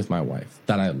with my wife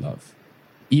that I love.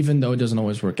 Even though it doesn't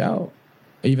always work out,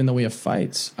 even though we have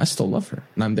fights, I still love her,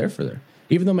 and I'm there for her.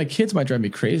 Even though my kids might drive me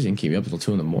crazy and keep me up until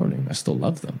 2 a.m, I still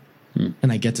love them.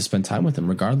 And I get to spend time with them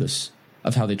regardless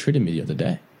of how they treated me the other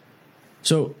day.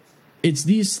 So it's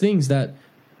these things that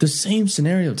the same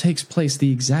scenario takes place,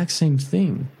 the exact same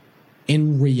thing.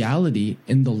 In reality,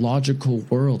 in the logical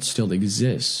world still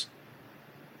exists.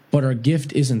 But our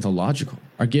gift isn't the logical.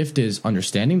 Our gift is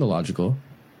understanding the logical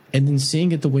and then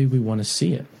seeing it the way we want to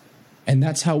see it. And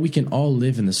that's how we can all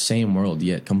live in the same world,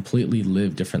 yet completely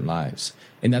live different lives.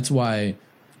 And that's why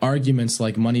arguments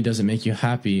like money doesn't make you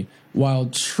happy, while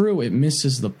true, it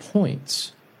misses the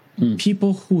point.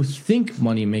 People who think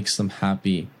money makes them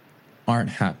happy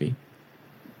aren't happy.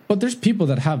 But there's people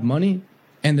that have money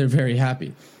and they're very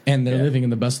happy. And they're living in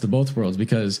the best of both worlds,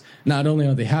 because not only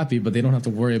are they happy, but they don't have to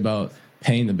worry about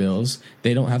paying the bills.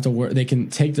 They don't have to worry. They can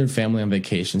take their family on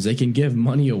vacations. They can give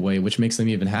money away, which makes them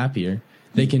even happier.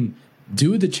 They can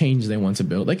do the change they want to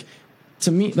build.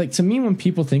 To me, when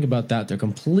people think about that, they're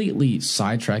completely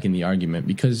sidetracking the argument,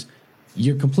 because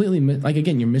you're completely,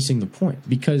 you're missing the point.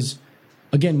 Because,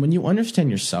 again, when you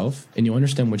understand yourself and you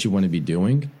understand what you want to be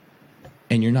doing,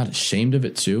 and you're not ashamed of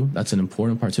it too, that's an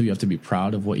important part too. You have to be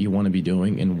proud of what you want to be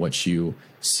doing and what you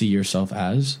see yourself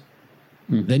as.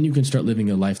 Then you can start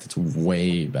living a life that's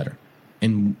way better,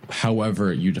 and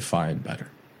however you define better.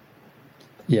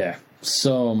 Yeah,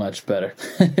 so much better.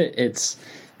 It's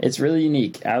really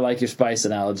unique. I like your spice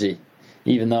analogy,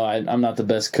 even though I'm not the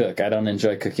best cook. I don't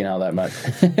enjoy cooking all that much.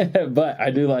 But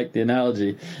I do like the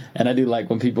analogy, and I do like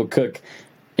when people cook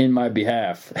in my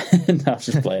behalf. No, I'm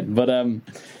just playing. But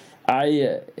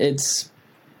it's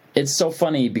so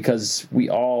funny because we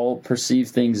all perceive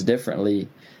things differently,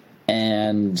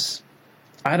 and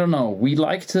I don't know,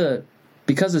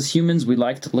 because as humans, we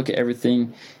like to look at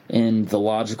everything in the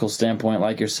logical standpoint,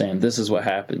 like you're saying, this is what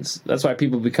happens. That's why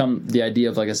people become the idea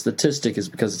of like a statistic, is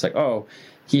because it's like, oh,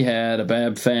 he had a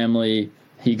bad family,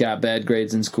 he got bad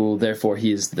grades in school, therefore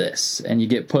he is this. And you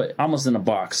get put almost in a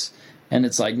box. And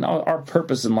it's like, no, our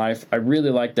purpose in life, I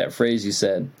really like that phrase you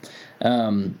said. You're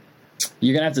going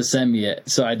to have to send me it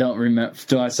so I don't remember,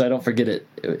 so I don't forget it.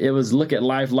 It was look at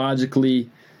life logically,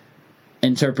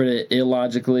 interpret it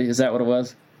illogically. Is that what it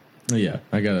was? Yeah,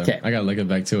 I gotta look it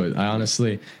back to it.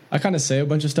 I kind of say a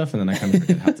bunch of stuff and then I kind of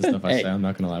forget half the stuff I say. I'm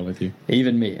not gonna lie with you.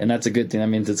 Even me, and that's a good thing. That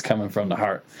means it's coming from the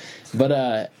heart.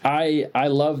 But I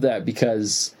love that,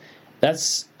 because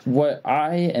that's what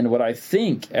I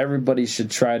think everybody should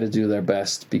try to do their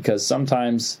best, because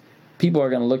sometimes people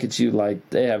are going to look at you like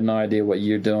they have no idea what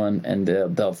you're doing, and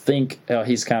they'll think, oh,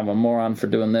 he's kind of a moron for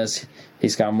doing this,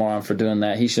 he's kind of a moron for doing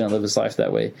that, he shouldn't live his life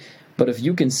that way. But if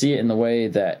you can see it in the way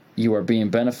that you are being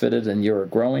benefited and you're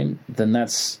growing, then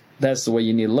that's the way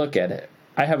you need to look at it.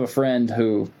 I have a friend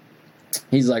who,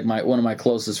 he's like one of my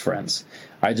closest friends.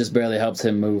 I just barely helped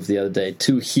him move the other day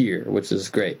to here, which is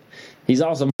great. He's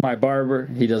also my barber.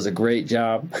 He does a great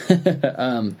job.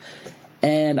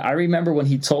 And I remember when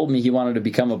he told me he wanted to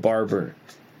become a barber,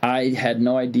 I had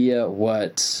no idea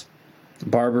what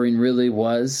barbering really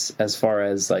was, as far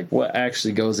as like what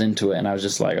actually goes into it. And I was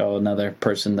just like, oh, another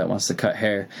person that wants to cut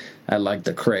hair. I like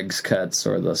the Craig's cuts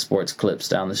or the sports clips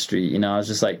down the street. You know, I was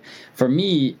just like, for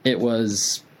me, it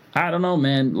was, I don't know,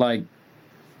 man, like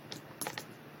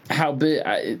how big,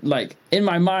 like in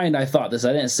my mind, I thought this,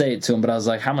 I didn't say it to him, but I was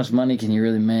like, how much money can you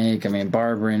really make? I mean,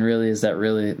 barbering really, is that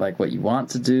really like what you want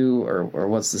to do, or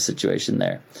what's the situation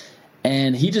there?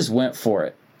 And he just went for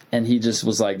it. And he just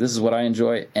was like, this is what I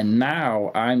enjoy. And now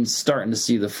I'm starting to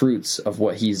see the fruits of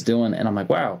what he's doing. And I'm like,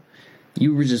 wow,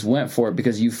 you just went for it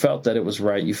because you felt that it was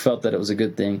right. You felt that it was a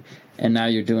good thing. And now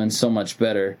you're doing so much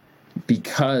better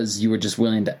because you were just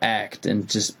willing to act and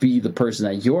just be the person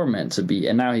that you're meant to be.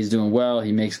 And now he's doing well.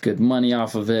 He makes good money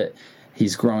off of it.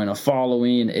 He's growing a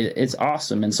following. It's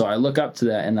awesome. And so I look up to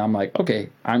that and I'm like, okay,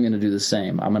 I'm going to do the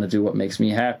same. I'm going to do what makes me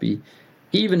happy,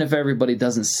 even if everybody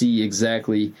doesn't see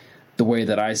exactly the way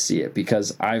that I see it,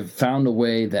 because I've found a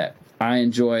way that I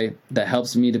enjoy, that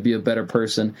helps me to be a better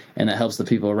person, and that helps the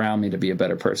people around me to be a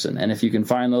better person. And if you can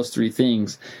find those three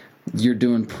things, you're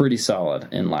doing pretty solid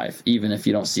in life, even if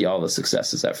you don't see all the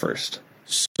successes at first.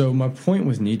 So my point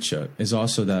with Nietzsche is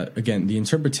also that, again, the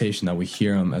interpretation that we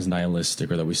hear him as nihilistic,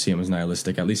 or that we see him as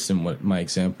nihilistic, at least in what my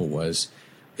example was,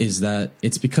 is that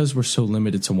it's because we're so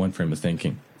limited to one frame of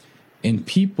thinking. And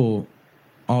people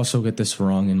also get this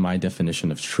wrong in my definition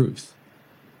of truth.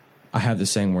 I have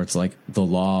this saying where it's like, the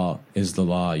law is the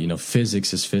law, you know,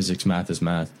 physics is physics, math is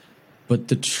math, but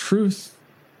the truth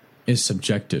is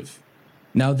subjective.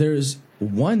 Now there's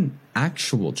one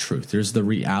actual truth. There's the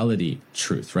reality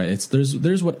truth, right?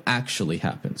 There's what actually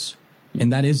happens,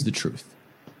 and that is the truth.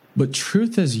 But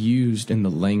truth as used in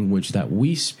the language that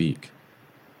we speak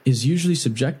is usually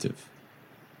subjective,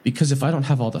 because if I don't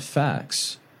have all the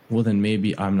facts, well, then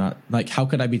maybe I'm not, like, how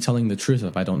could I be telling the truth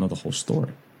if I don't know the whole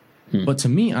story? But to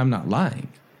me, I'm not lying,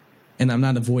 and I'm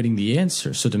not avoiding the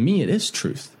answer. So to me, it is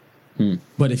truth.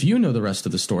 But if you know the rest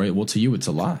of the story, well, to you, it's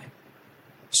a lie.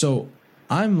 So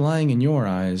I'm lying in your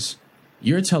eyes.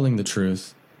 You're telling the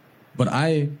truth, but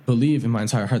I believe in my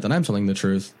entire heart that I'm telling the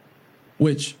truth,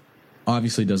 which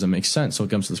obviously doesn't make sense. So it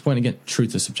comes to this point again,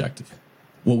 truth is subjective.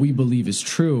 What we believe is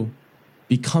true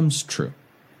becomes true.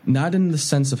 Not in the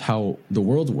sense of how the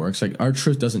world works. Like, our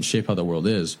truth doesn't shape how the world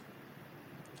is,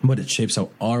 but it shapes how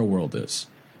our world is,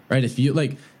 right? If you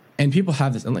like, and people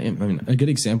have this, I mean, a good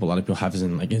example a lot of people have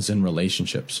is in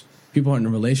relationships. People are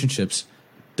in relationships.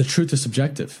 The truth is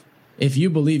subjective. If you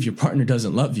believe your partner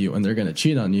doesn't love you and they're going to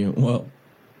cheat on you, well,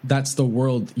 that's the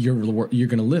world you're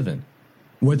going to live in.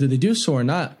 Whether they do so or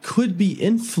not could be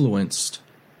influenced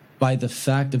by the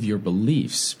fact of your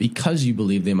beliefs. Because you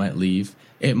believe they might leave,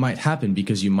 it might happen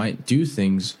because you might do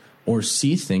things or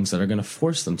see things that are going to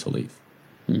force them to leave.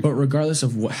 But regardless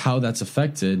of how that's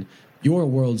affected, your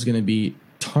world's going to be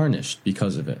tarnished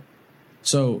because of it.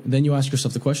 So then you ask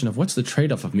yourself the question of, what's the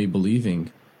trade-off of me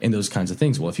believing in those kinds of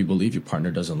things? Well, if you believe your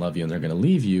partner doesn't love you and they're going to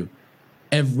leave you,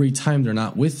 every time they're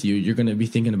not with you, you're going to be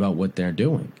thinking about what they're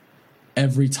doing.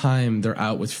 Every time they're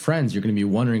out with friends, you're going to be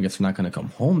wondering if they're not going to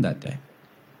come home that day.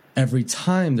 Every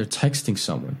time they're texting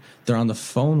someone, they're on the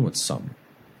phone with someone,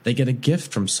 they get a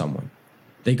gift from someone,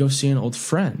 they go see an old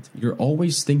friend, you're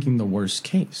always thinking the worst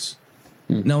case.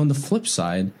 Now, on the flip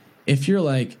side, if you're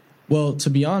like, well, to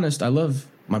be honest, I love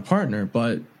my partner,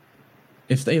 but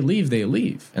if they leave, they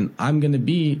leave. And I'm going to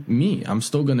be me. I'm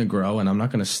still going to grow, and I'm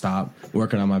not going to stop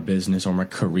working on my business or my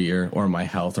career or my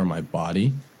health or my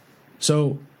body.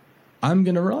 So I'm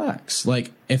going to relax.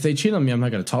 Like, if they cheat on me, I'm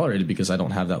not going to tolerate it because I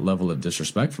don't have that level of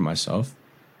disrespect for myself.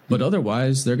 But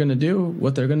otherwise, they're going to do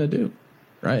what they're going to do.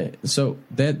 Right. So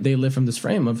they live from this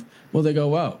frame of, well, they go,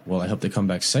 wow, well, I hope they come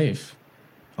back safe.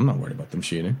 I'm not worried about them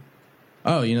cheating.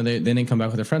 Oh, you know, they didn't come back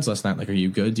with their friends last night. Like, are you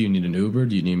good? Do you need an Uber?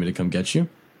 Do you need me to come get you?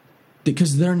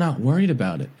 Because they're not worried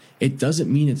about it. It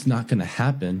doesn't mean it's not going to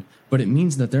happen, but it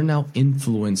means that they're now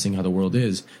influencing how the world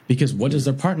is. Because what does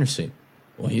their partner see?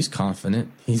 Well, he's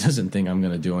confident. He doesn't think I'm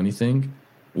going to do anything.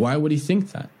 Why would he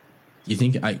think that? You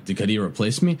think, could he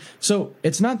replace me? So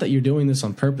it's not that you're doing this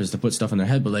on purpose to put stuff in their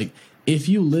head, but like, if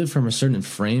you live from a certain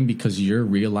frame because you're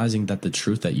realizing that the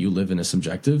truth that you live in is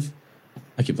subjective,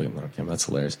 I keep looking at the camera. That's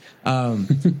hilarious.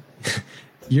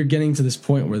 You're getting to this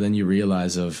point where then you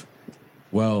realize of,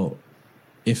 well,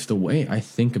 if the way I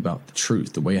think about the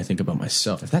truth, the way I think about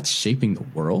myself, if that's shaping the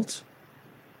world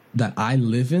that I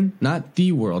live in, not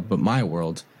the world, but my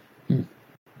world, then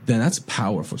that's a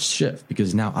powerful shift,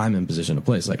 because now I'm in position to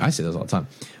place. Like I say this all the time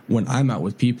when I'm out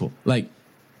with people, like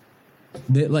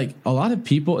a lot of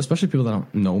people, especially people that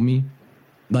don't know me,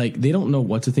 like they don't know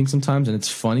what to think sometimes. And it's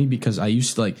funny because I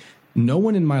used to, like, no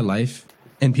one in my life,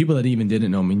 and people that even didn't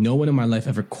know me, no one in my life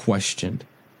ever questioned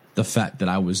the fact that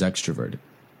I was extroverted.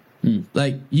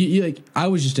 Like you like I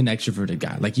was just an extroverted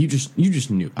guy. Like you just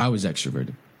knew I was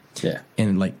extroverted. Yeah.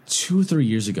 And like 2 or 3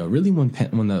 years ago, really when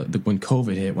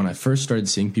COVID hit, when I first started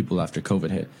seeing people after COVID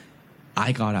hit,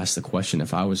 I got asked the question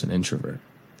if I was an introvert.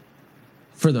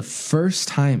 For the first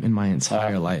time in my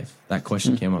entire life, that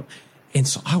question came up, and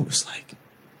so I was like,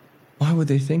 why would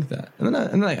they think that? And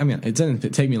then I mean, it didn't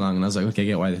take me long, and I was like, okay, I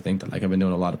get why they think that. Like I've been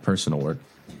doing a lot of personal work,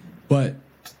 but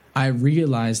I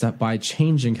realized that by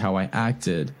changing how I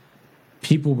acted,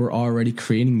 people were already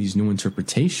creating these new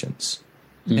interpretations.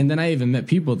 And then I even met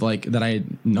people like that I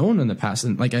had known in the past.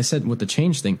 And like I said, with the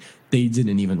change thing, they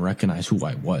didn't even recognize who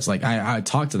I was. Like I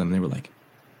talked to them and they were like,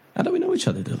 how do we know each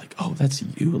other? They're like, oh, that's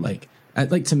you.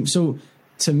 So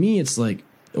to me, it's like,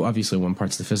 obviously one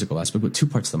part's the physical aspect, but two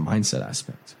parts the mindset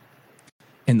aspect.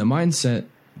 And the mindset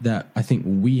that I think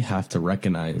we have to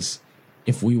recognize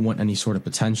if we want any sort of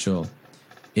potential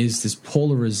is this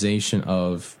polarization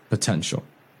of potential.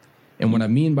 And what I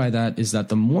mean by that is that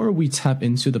the more we tap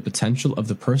into the potential of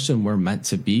the person we're meant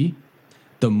to be,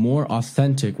 the more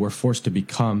authentic we're forced to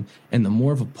become, and the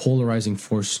more of a polarizing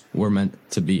force we're meant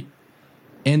to be.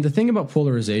 And the thing about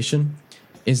polarization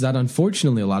is that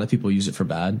unfortunately a lot of people use it for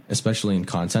bad, especially in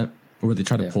content, where they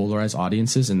try to polarize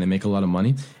audiences and they make a lot of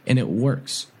money, and it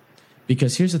works.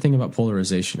 Because here's the thing about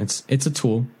polarization. It's a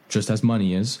tool, just as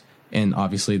money is. And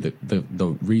obviously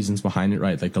the reasons behind it,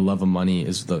 right? Like the love of money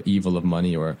is the evil of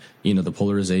money, or, you know, the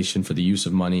polarization for the use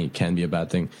of money can be a bad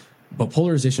thing. But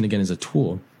polarization, again, is a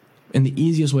tool. And the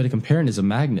easiest way to compare it is a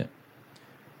magnet.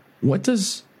 What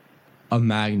does a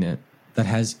magnet that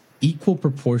has equal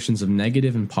proportions of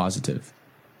negative and positive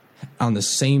on the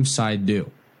same side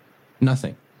do?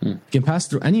 Nothing. It can pass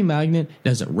through any magnet. It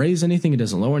doesn't raise anything. It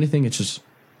doesn't lower anything. It's just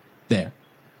there.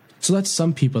 So that's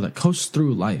some people that coast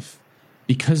through life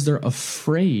because they're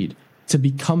afraid to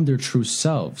become their true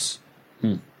selves,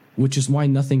 which is why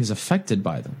nothing is affected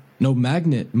by them. No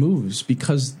magnet moves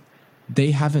because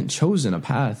they haven't chosen a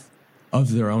path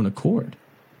of their own accord.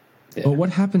 Yeah. But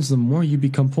what happens the more you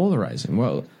become polarizing?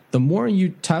 Well, the more you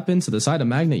tap into the side of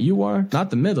magnet you are, not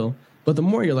the middle, but the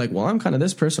more you're like, well, I'm kind of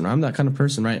this person, or I'm that kind of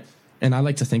person, right? And I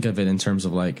like to think of it in terms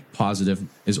of like positive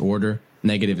is order,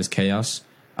 negative is chaos.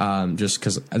 Just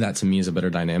because that to me is a better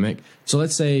dynamic. So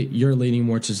let's say you're leaning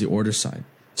more towards the order side.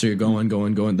 So you're going.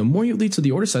 The more you lead to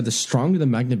the order side, the stronger the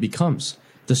magnet becomes.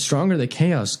 The stronger the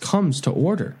chaos comes to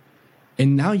order.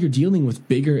 And now you're dealing with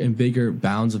bigger and bigger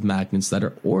bounds of magnets that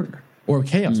are order or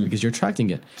chaos because you're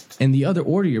attracting it. And the other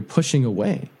order you're pushing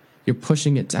away. You're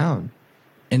pushing it down.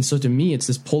 And so to me, it's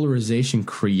this polarization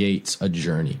creates a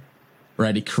journey,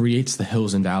 right? It creates the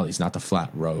hills and valleys, not the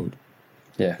flat road.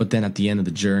 Yeah. But then at the end of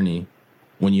the journey,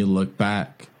 when you look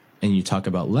back and you talk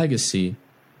about legacy,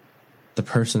 the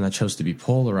person that chose to be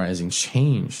polarizing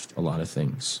changed a lot of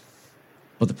things.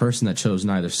 But the person that chose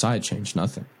neither side changed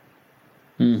nothing.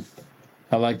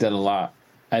 I like that a lot.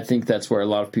 I think that's where a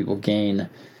lot of people gain.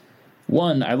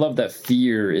 One, I love that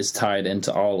fear is tied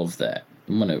into all of that.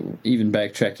 Even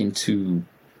backtracking to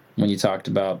when you talked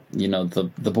about, you know,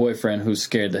 the boyfriend who's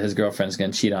scared that his girlfriend's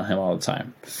going to cheat on him all the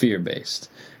time. Fear-based.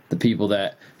 The people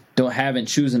that haven't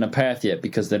chosen a path yet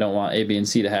because they don't want A, B, and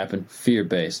C to happen,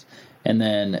 fear-based. And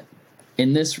then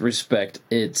in this respect,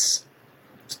 it's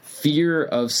fear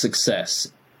of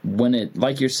success. When it,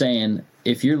 like you're saying,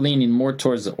 if you're leaning more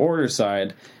towards the order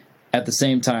side, at the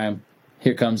same time,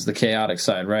 here comes the chaotic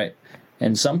side, right?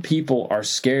 And some people are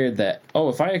scared that, oh,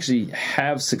 if I actually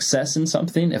have success in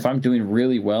something, if I'm doing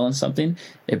really well in something,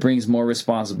 it brings more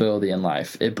responsibility in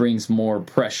life. It brings more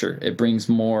pressure. It brings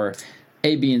more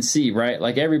A, B, and C, right?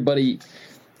 Like everybody,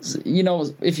 you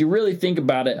know, if you really think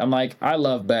about it, I'm like, I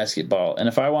love basketball. And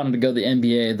if I wanted to go to the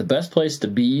NBA, the best place to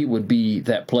be would be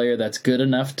that player that's good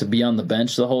enough to be on the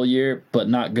bench the whole year, but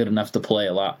not good enough to play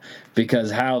a lot.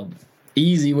 Because how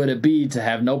easy would it be to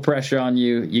have no pressure on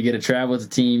you? You get to travel with the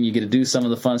team, you get to do some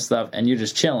of the fun stuff, and you're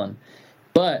just chilling.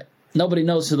 But nobody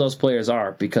knows who those players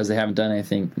are because they haven't done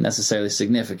anything necessarily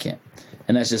significant.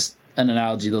 And that's just an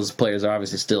analogy, those players are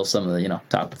obviously still some of the,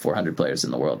 top 400 players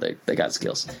in the world. They got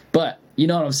skills. But you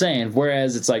know what I'm saying?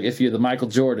 Whereas it's like if you're the Michael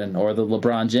Jordan or the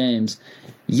LeBron James,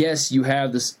 yes, you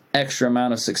have this extra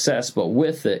amount of success, but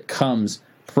with it comes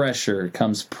pressure, it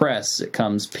comes press, it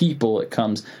comes people, it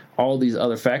comes all these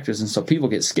other factors. And so people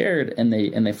get scared and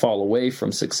they fall away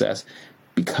from success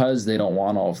because they don't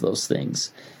want all of those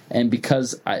things. And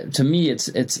because to me,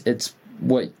 it's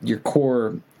what your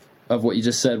core of what you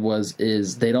just said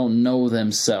is they don't know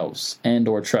themselves and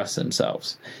or trust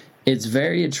themselves. It's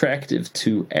very attractive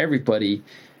to everybody,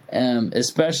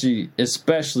 especially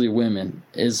women,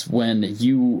 is when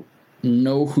you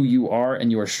know who you are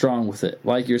and you are strong with it.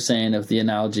 Like you're saying, of the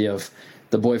analogy of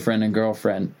the boyfriend and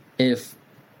girlfriend. If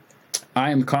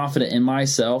I am confident in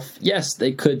myself, yes,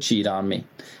 they could cheat on me.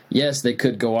 Yes, they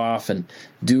could go off and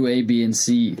do A, B, and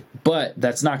C, but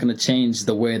that's not going to change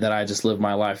the way that I just live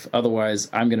my life. Otherwise,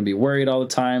 I'm going to be worried all the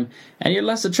time, and you're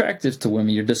less attractive to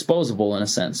women. You're disposable in a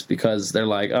sense because they're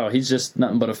like, oh, he's just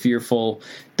nothing but a fearful,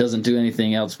 doesn't do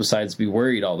anything else besides be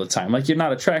worried all the time. Like, you're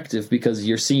not attractive because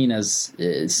you're seen as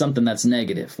something that's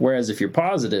negative. Whereas if you're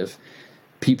positive,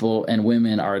 people and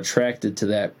women are attracted to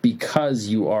that because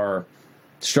you are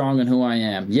strong in who I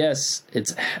am. Yes,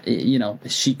 it's,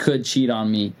 she could cheat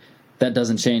on me. That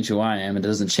doesn't change who I am. It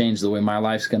doesn't change the way my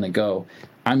life's going to go.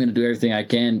 I'm going to do everything I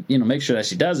can, make sure that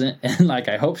she doesn't. And like,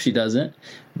 I hope she doesn't.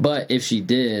 But if she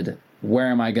did,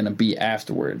 where am I going to be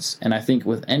afterwards? And I think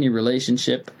with any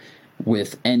relationship,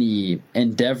 with any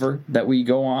endeavor that we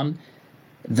go on,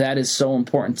 that is so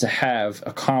important to have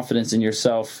a confidence in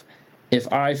yourself.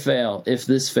 If I fail, if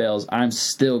this fails, I'm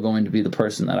still going to be the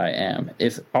person that I am.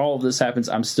 If all of this happens,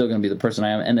 I'm still going to be the person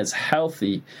I am. And it's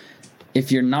healthy. If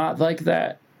you're not like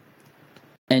that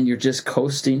and you're just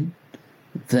coasting,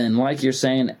 then like you're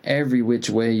saying, every which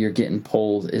way you're getting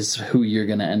pulled is who you're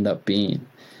going to end up being.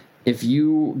 If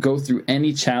you go through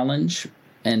any challenge,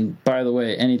 and by the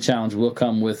way, any challenge will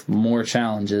come with more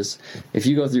challenges. If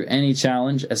you go through any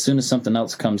challenge, as soon as something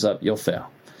else comes up, you'll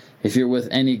fail. If you're with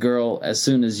any girl, as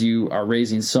soon as you are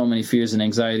raising so many fears and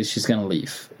anxieties, she's going to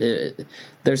leave.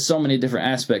 There's so many different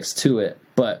aspects to it.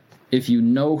 But if you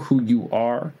know who you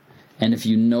are, and if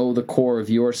you know the core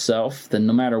of yourself, then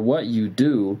no matter what you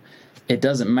do, it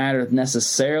doesn't matter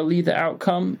necessarily the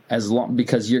outcome,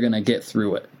 because you're going to get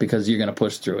through it, because you're going to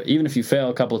push through it. Even if you fail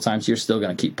a couple of times, you're still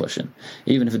going to keep pushing.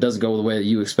 Even if it doesn't go the way that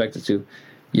you expect it to,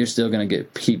 you're still going to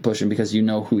keep pushing because you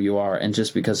know who you are. And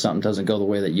just because something doesn't go the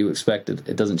way that you expected,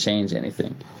 it doesn't change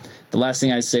anything. The last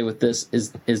thing I say with this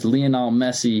is Lionel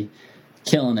Messi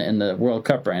killing it in the World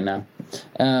Cup right now.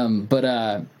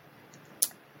 But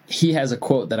he has a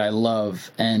quote that I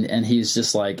love, and he's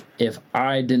just like, if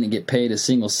I didn't get paid a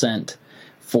single cent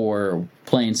for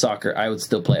playing soccer, I would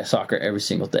still play soccer every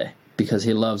single day, because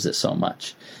he loves it so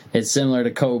much. It's similar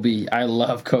to Kobe. I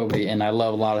love Kobe, and I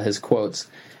love a lot of his quotes.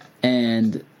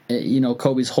 And,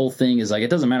 Kobe's whole thing is like, it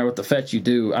doesn't matter what the fetch you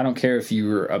do. I don't care if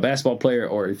you're a basketball player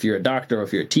or if you're a doctor or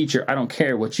if you're a teacher. I don't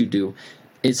care what you do.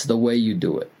 It's the way you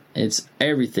do it. It's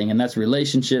everything, and that's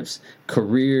relationships,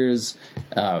 careers,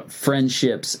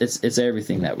 friendships. It's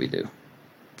everything that we do.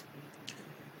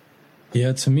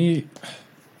 Yeah, to me,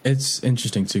 it's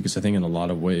interesting too, because I think in a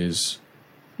lot of ways,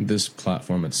 this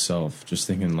platform itself, just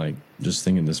thinking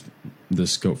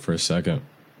this scope for a second,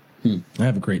 I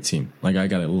have a great team. Like, I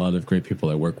got a lot of great people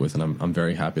I work with, and I'm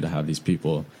very happy to have these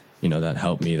people, that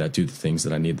help me, that do the things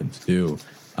that I need them to do,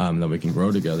 that we can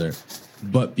grow together.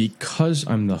 But because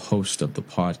I'm the host of the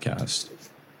podcast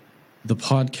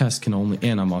can only,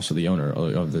 and I'm also the owner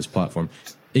of this platform,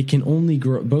 it can only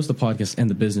grow. Both the podcast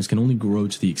and the business can only grow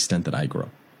to the extent that I grow.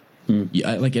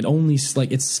 Yeah,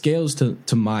 it scales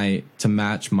to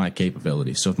match my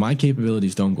capabilities. So if my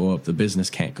capabilities don't go up, the business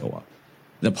can't go up.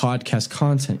 The podcast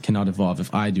content cannot evolve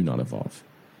if I do not evolve.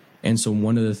 And so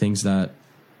one of the things that,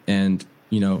 I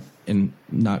don't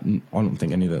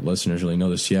think any of the listeners really know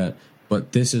this yet,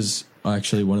 but this is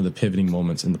actually one of the pivoting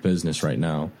moments in the business right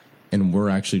now, and we're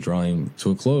actually drawing to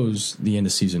a close the end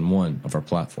of season 1 of our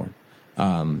platform.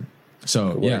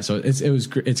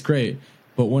 It's great.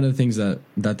 But one of the things that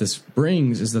this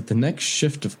brings is that the next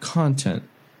shift of content,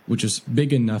 which is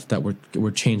big enough that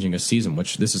we're changing a season,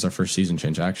 which this is our first season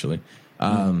change actually,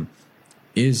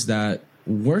 is that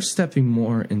we're stepping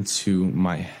more into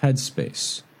my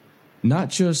headspace, not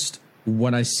just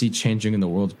what I see changing in the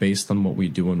world based on what we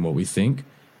do and what we think,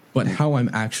 but how I'm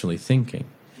actually thinking.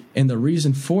 And the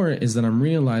reason for it is that I'm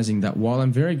realizing that while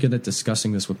I'm very good at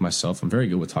discussing this with myself, I'm very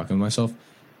good with talking with myself,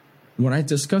 when I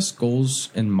discuss goals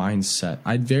and mindset,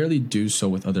 I rarely do so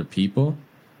with other people,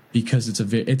 because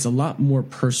it's a lot more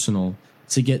personal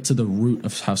to get to the root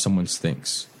of how someone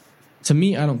thinks. to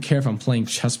me, I don't care if I'm playing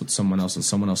chess with someone else and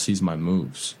someone else sees my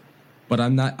moves. But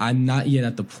I'm not yet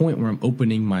at the point where I'm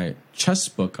opening my chess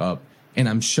book up and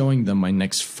I'm showing them my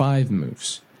next 5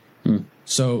 moves.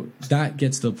 So that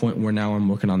gets to the point where now I'm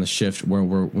working on the shift where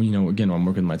we're, again, I'm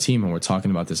working with my team and we're talking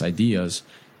about this ideas.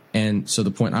 And so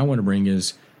the point I want to bring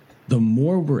is the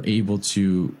more we're able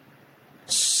to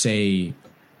say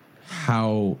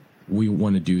how we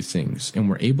want to do things and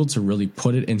we're able to really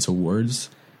put it into words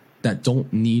that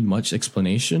don't need much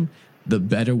explanation, the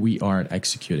better we are at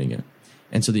executing it.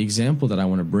 And so the example that I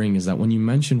want to bring is that when you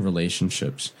mention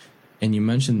relationships and you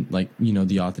mention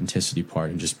the authenticity part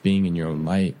and just being in your own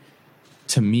light,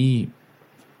 to me,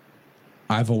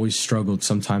 I've always struggled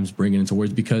sometimes bringing it into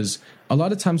words because a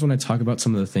lot of times when I talk about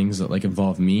some of the things that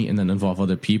involve me and then involve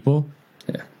other people,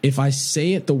 if I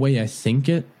say it the way I think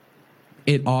it,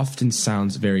 it often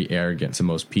sounds very arrogant to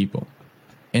most people.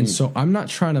 And so I'm not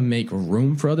trying to make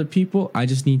room for other people. I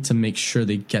just need to make sure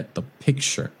they get the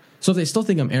picture. So if they still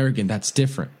think I'm arrogant, that's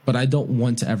different. But I don't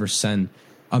want to ever send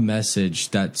a message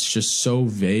that's just so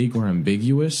vague or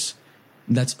ambiguous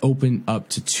that's open up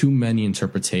to too many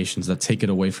interpretations that take it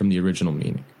away from the original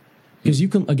meaning. Because you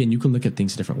can look at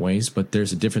things different ways, but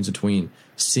there's a difference between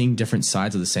seeing different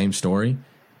sides of the same story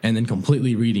and then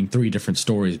completely reading 3 different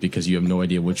stories because you have no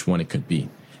idea which one it could be.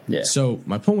 Yeah. So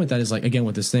my point with that is again,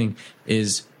 with this thing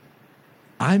is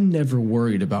I'm never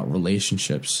worried about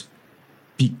relationships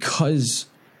because,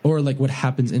 or what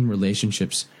happens in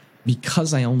relationships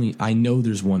because I know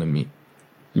there's one of me.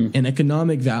 And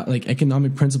economic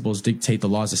principles dictate the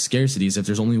laws of scarcity. If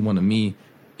there's only one of me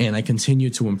and I continue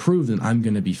to improve, then I'm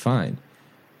going to be fine.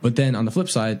 But then on the flip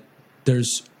side,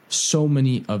 there's so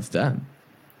many of them,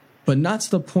 but not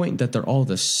to the point that they're all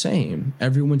the same.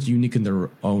 Everyone's unique in their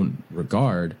own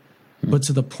regard, but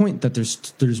to the point that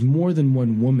there's more than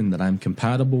one woman that I'm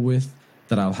compatible with,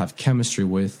 that I'll have chemistry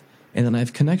with, and that I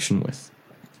have connection with.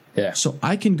 Yeah. So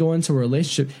I can go into a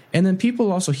relationship, and then people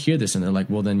also hear this, and they're like,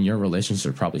 "Well, then your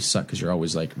relationship probably suck because you're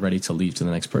always ready to leave to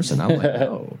the next person." I'm like,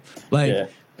 "No,"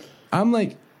 I'm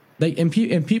and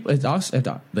people,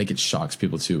 it shocks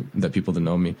people too that people that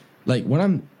know me, when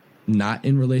I'm not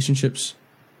in relationships,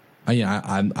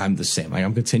 I'm the same.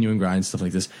 I'm continuing grind stuff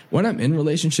like this. When I'm in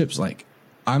relationships,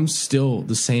 I'm still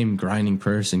the same grinding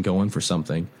person going for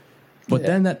something, but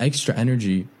then that extra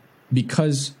energy.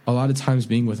 Because a lot of times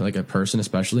being with a person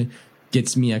especially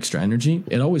gets me extra energy,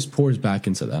 it always pours back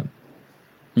into them.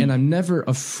 And I'm never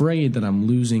afraid that I'm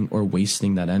losing or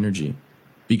wasting that energy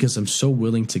because I'm so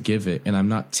willing to give it and I'm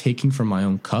not taking from my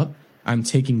own cup. I'm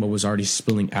taking what was already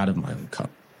spilling out of my own cup.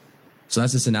 So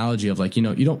that's this analogy of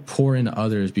you don't pour into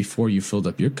others before you filled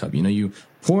up your cup. You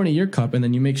pour into your cup and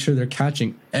then you make sure they're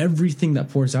catching everything that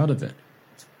pours out of it.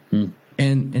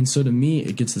 And so to me,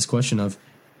 it gets this question of,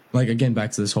 again,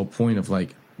 back to this whole point of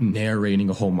narrating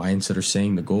a whole mindset or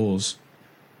saying the goals.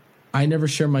 I never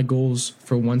share my goals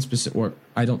for one specific, or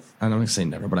I'm not going to say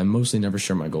never, but I mostly never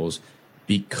share my goals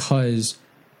because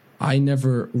I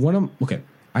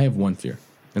have one fear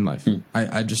in life.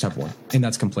 I just have one, and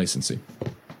that's complacency.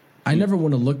 I never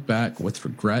want to look back with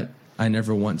regret. I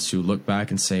never want to look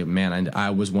back and say, man, I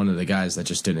was one of the guys that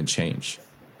just didn't change.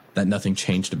 That nothing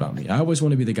changed about me. I always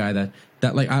want to be the guy that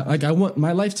I want.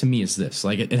 My life to me is this.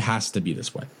 It has to be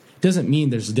this way. It doesn't mean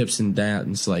there's dips and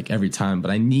downs every time, but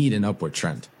I need an upward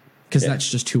trend because that's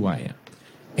just who I am.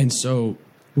 And so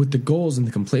with the goals and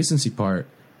the complacency part,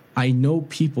 I know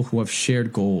people who have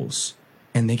shared goals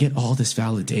and they get all this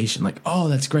validation. Oh,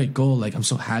 that's a great goal. I'm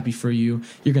so happy for you.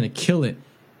 You're going to kill it.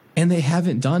 And they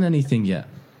haven't done anything yet.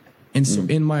 And so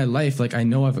in my life, I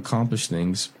know I've accomplished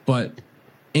things, but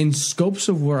in scopes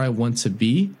of where I want to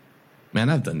be, man,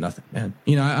 I've done nothing, man.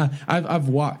 I've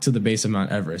walked to the base of Mount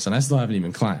Everest and I still haven't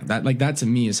even climbed. That to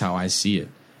me is how I see it.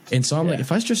 And so I'm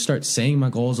if I just start saying my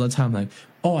goals all the time,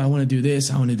 oh, I want to do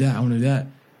this, I want to do that, I want to do that,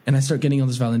 and I start getting all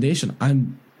this validation,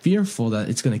 I'm fearful that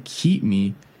it's going to keep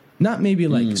me not maybe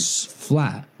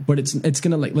flat, but it's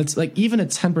going to even a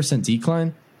 10%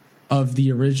 decline of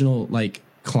the original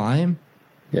climb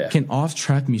can off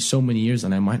track me so many years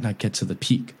and I might not get to the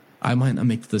peak. I might not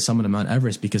make the summit of Mount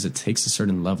Everest because it takes a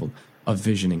certain level of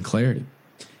vision and clarity.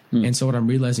 And so what I'm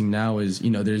realizing now is,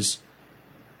 there's,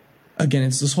 again,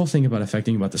 it's this whole thing about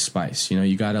the spice.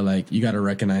 You gotta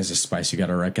recognize the spice. You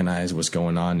gotta recognize what's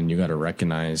going on, and you gotta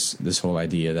recognize this whole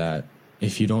idea that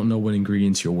if you don't know what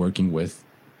ingredients you're working with,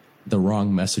 the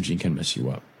wrong messaging can mess you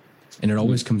up. And it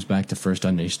always comes back to first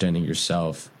understanding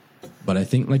yourself. But I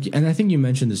think and I think you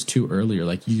mentioned this too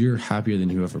earlier, you're happier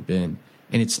than you've ever been.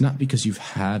 And it's not because you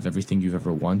have everything you've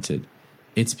ever wanted.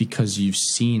 It's because you've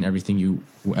seen everything you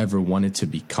ever wanted to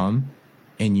become,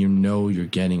 and you're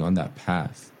getting on that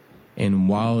path. And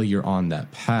while you're on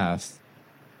that path,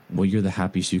 well, you're the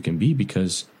happiest you can be,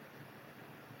 because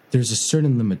there's a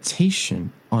certain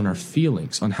limitation on our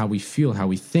feelings, on how we feel, how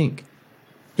we think,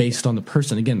 based on the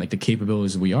person, again, like the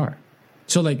capabilities we are.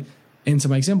 So like, and to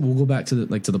my example, we'll go back to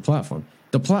the platform.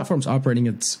 The platform's operating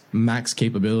its max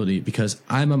capability because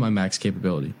I'm at my max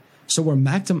capability. So we're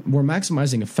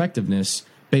maximizing effectiveness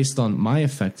based on my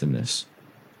effectiveness.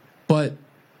 But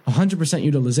 100%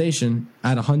 utilization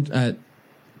at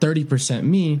 30%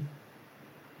 me,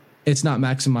 it's not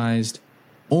maximized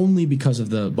only because of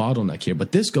the bottleneck here.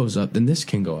 But this goes up, then this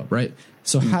can go up, right?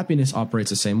 So happiness operates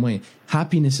the same way.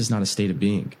 Happiness is not a state of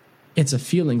being. It's a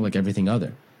feeling like everything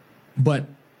other. But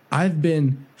I've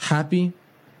been happy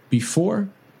before,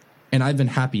 and I've been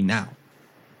happy now.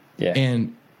 Yeah.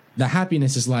 And the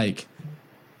happiness is like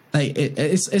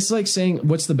it's like saying,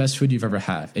 what's the best food you've ever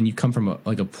had? And you come from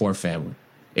a poor family,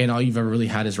 and all you've ever really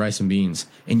had is rice and beans,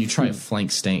 and you try a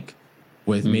flank steak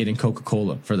with made in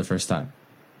Coca-Cola for the first time.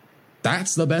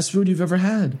 That's the best food you've ever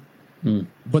had.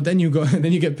 But then you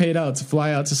get paid out to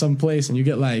fly out to some place, and you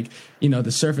get like,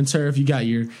 the surf and turf. You got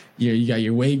your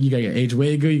wag, you got your aged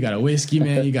wagyu, you got a whiskey,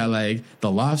 man. You got like the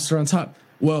lobster on top.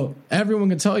 Well, everyone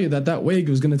can tell you that wagyu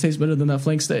is going to taste better than that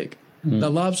flank steak.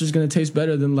 That lobster is going to taste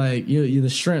better than like the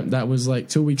shrimp that was like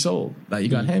 2 weeks old that you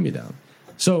got hand me down.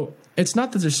 So it's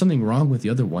not that there's something wrong with the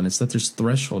other one. It's that there's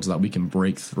thresholds that we can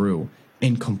break through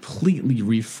and completely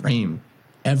reframe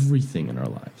everything in our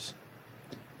lives.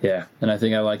 Yeah, and I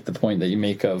think I like the point that you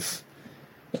make of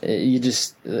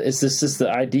it's just the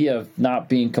idea of not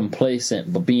being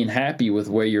complacent, but being happy with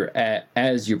where you're at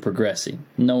as you're progressing,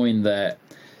 knowing that,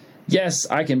 yes,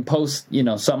 I can post,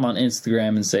 something on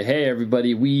Instagram and say, hey,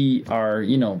 everybody, we are,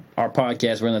 our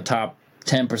podcast, we're in the top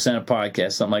 10% of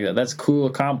podcasts, something like that. That's a cool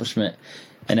accomplishment.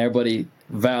 And everybody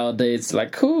validates,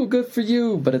 like, cool, good for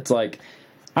you. But it's like,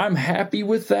 I'm happy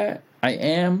with that. I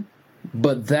am.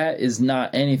 But that is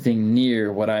not anything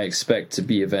near what I expect to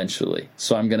be eventually.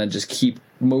 So I'm going to just keep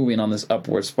moving on this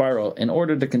upward spiral in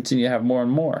order to continue to have more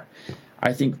and more.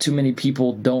 I think too many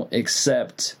people don't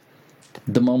accept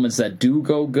the moments that do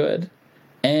go good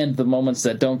and the moments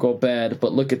that don't go bad,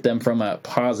 but look at them from a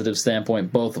positive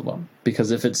standpoint, both of them. Because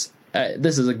if it's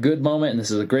this is a good moment and this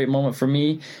is a great moment for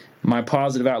me, my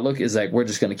positive outlook is like, we're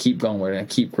just going to keep going. We're going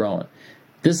to keep growing.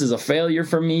 This is a failure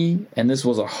for me, and this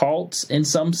was a halt in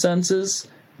some senses,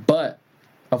 but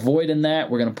avoiding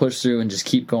that, we're going to push through and just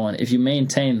keep going. If you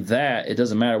maintain that, it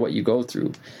doesn't matter what you go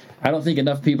through. I don't think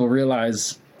enough people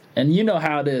realize, and you know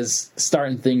how it is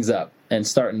starting things up and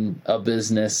starting a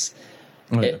business.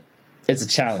 Oh, yeah. It's a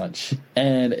challenge,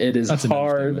 and it is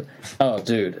hard. Oh,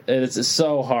 dude, it's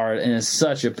so hard, and it's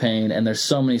such a pain, and there's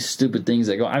so many stupid things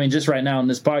that go. I mean, just right now in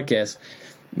this podcast,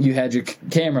 you had your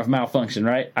camera malfunction,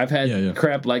 right? I've had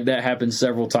crap like that happen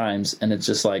several times, and it's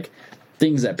just like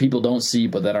things that people don't see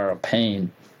but that are a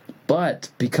pain.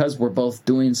 But because we're both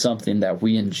doing something that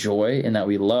we enjoy and that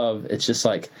we love, it's just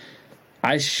like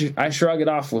I shrug it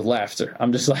off with laughter.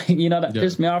 I'm just like, that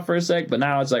pissed me off for a sec, but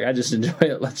now it's like I just enjoy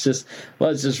it. Let's just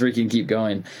freaking keep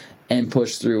going and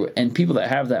push through. And people that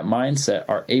have that mindset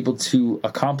are able to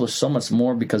accomplish so much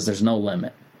more because there's no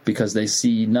limit. Because they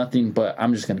see nothing but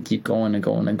I'm just going to keep going and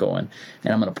going and going.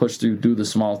 And I'm going to push through, do the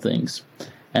small things.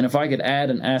 And if I could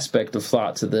add an aspect of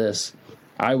thought to this,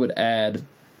 I would add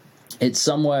it's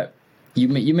somewhat, you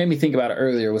made me think about it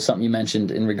earlier with something you mentioned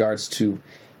in regards to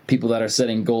people that are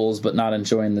setting goals but not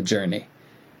enjoying the journey.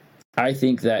 I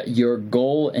think that your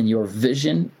goal and your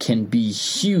vision can be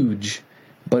huge,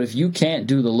 but if you can't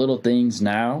do the little things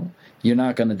now, you're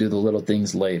not going to do the little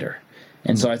things later.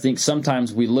 And so I think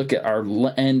sometimes we look at our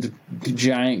end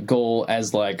giant goal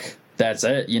as like, that's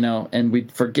it, and we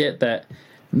forget that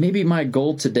maybe my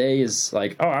goal today is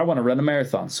like, oh, I want to run a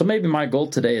marathon. So maybe my goal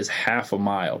today is half a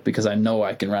mile because I know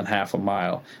I can run half a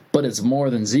mile, but it's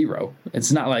more than zero.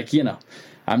 It's not like,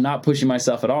 I'm not pushing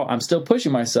myself at all. I'm still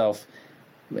pushing myself.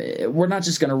 We're not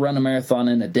just going to run a marathon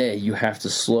in a day. You have to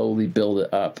slowly build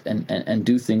it up and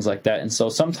do things like that. And so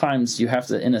sometimes you have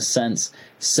to, in a sense,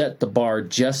 set the bar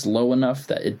just low enough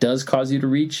that it does cause you to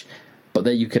reach, but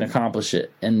that you can accomplish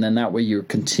it. And then that way you're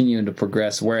continuing to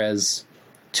progress. Whereas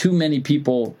too many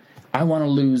people, I want to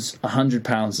lose 100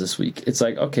 pounds this week. It's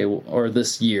like, okay, well, or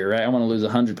this year, right? I want to lose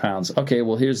 100 pounds. Okay,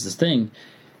 well, here's the thing.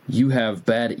 You have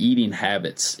bad eating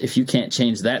habits. If you can't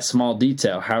change that small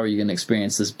detail, how are you going to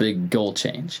experience this big goal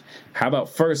change? How about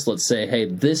first, let's say, hey,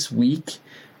 this week,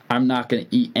 I'm not going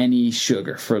to eat any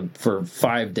sugar for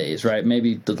 5 days, right?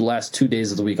 Maybe the last 2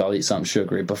 days of the week, I'll eat something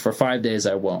sugary, but for 5 days,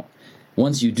 I won't.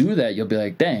 Once you do that, you'll be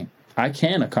like, dang, I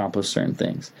can accomplish certain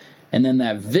things. And then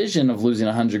that vision of losing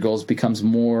 100 goals becomes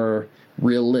more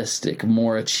realistic,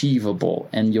 more achievable,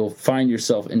 and you'll find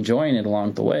yourself enjoying it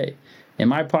along the way. In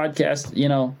my podcast,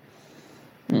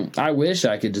 I wish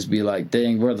I could just be like,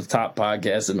 dang, we're the top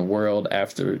podcast in the world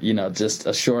after, just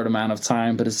a short amount of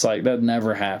time. But it's like, that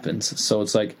never happens. So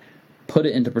it's like, put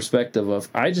it into perspective of,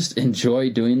 I just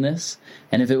enjoy doing this.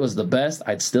 And if it was the best,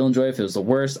 I'd still enjoy it. If it was the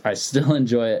worst, I still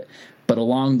enjoy it. But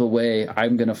along the way,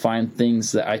 I'm going to find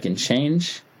things that I can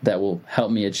change that will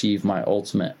help me achieve my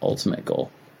ultimate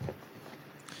goal.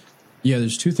 Yeah,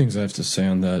 there's two things I have to say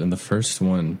on that. And the first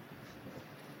one,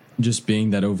 just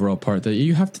being that overall part that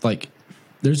you have to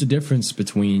there's a difference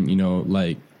between,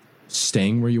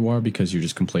 staying where you are because you're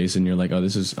just complacent. You're like, oh,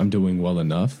 I'm doing well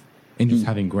enough. And just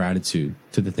having gratitude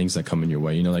to the things that come in your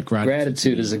way.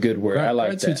 Gratitude is a good word. I like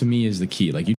gratitude that. To me is the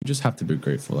key. You just have to be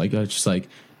grateful. It's just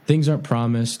things aren't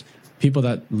promised. People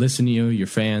that listen to you, your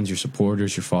fans, your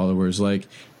supporters, your followers,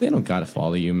 they don't gotta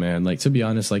follow you, man. To be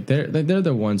honest, they're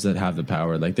the ones that have the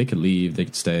power. They could leave, they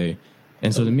could stay.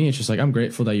 And so to me, it's just I'm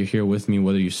grateful that you're here with me,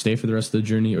 whether you stay for the rest of the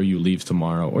journey or you leave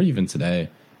tomorrow or even today.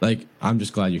 I'm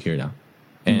just glad you're here now.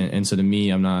 And so to me,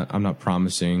 I'm not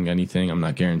promising anything. I'm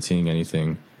not guaranteeing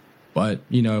anything. But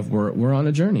if we're on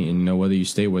a journey, and whether you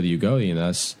stay, whether you go,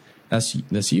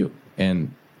 that's you.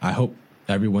 And I hope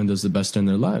everyone does the best in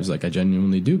their lives. I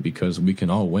genuinely do, because we can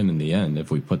all win in the end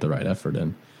if we put the right effort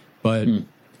in. But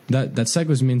that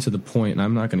segues me into the point, and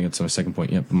I'm not going to get to my second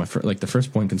point yet. But the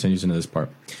first point continues into this part.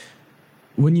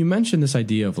 When you mention this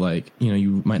idea of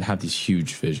you might have these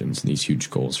huge visions and these huge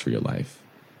goals for your life,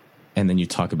 and then you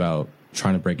talk about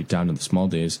trying to break it down into small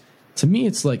days. To me,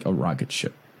 it's like a rocket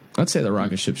ship. Let's say the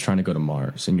rocket ship's trying to go to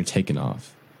Mars, and you're taking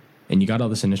off, and you got all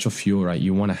this initial fuel, right?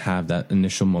 You want to have that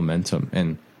initial momentum,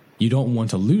 and you don't want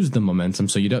to lose the momentum.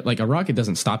 So you don't, a rocket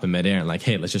doesn't stop in midair and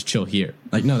hey, let's just chill here.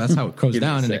 No, that's how it goes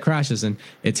down and it crashes and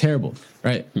it's terrible,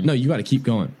 right? No, you got to keep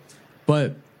going.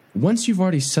 But once you've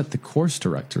already set the course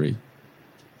trajectory,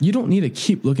 you don't need to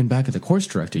keep looking back at the course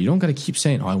trajectory. You don't got to keep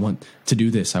saying, oh, I want to do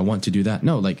this, I want to do that.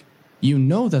 No,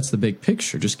 that's the big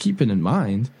picture. Just keep it in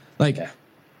mind. The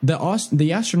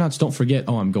astronauts don't forget,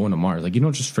 oh, I'm going to Mars. You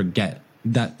don't just forget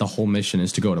that the whole mission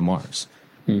is to go to Mars.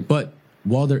 But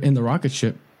while they're in the rocket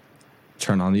ship,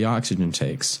 turn on the oxygen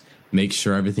tanks, make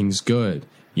sure everything's good,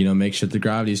 make sure the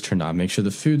gravity's turned on, make sure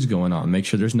the food's going on, make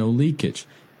sure there's no leakage.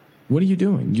 What are you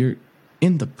doing? You're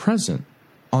in the present,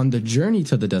 on the journey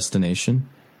to the destination,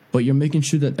 but you're making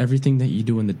sure that everything that you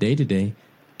do in the day-to-day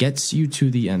gets you to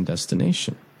the end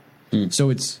destination. So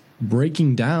it's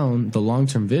breaking down the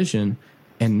long-term vision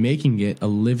and making it a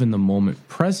live-in-the-moment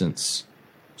presence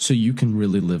so you can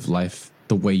really live life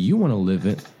the way you want to live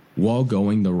it while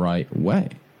going the right way.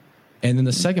 And then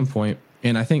the second point,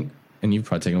 and I think, and you've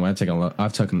probably taken away,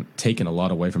 I've taken a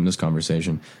lot away from this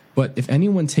conversation, but if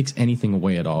anyone takes anything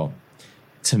away at all,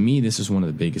 to me, this is one of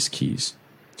the biggest keys.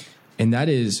 And that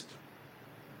is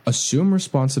assume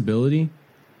responsibility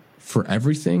for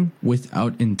everything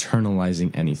without internalizing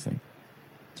anything.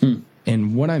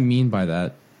 And what I mean by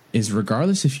that is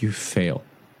regardless if you fail,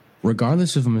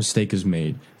 regardless if a mistake is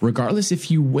made, regardless if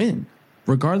you win,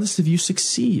 regardless if you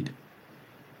succeed,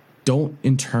 don't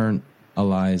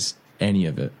internalize any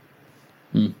of it.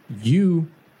 You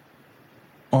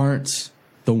aren't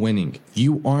the winning.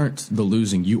 You aren't the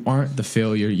losing. You aren't the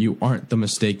failure. You aren't the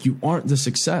mistake. You aren't the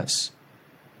success.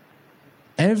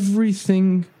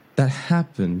 Everything that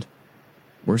happened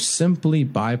were simply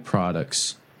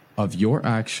byproducts of your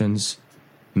actions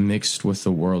mixed with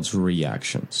the world's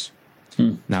reactions.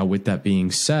 Now, with that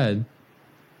being said,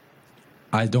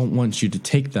 I don't want you to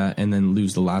take that and then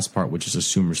lose the last part, which is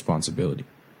assume responsibility.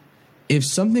 If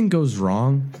something goes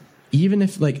wrong, even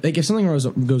if if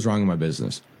something goes wrong in my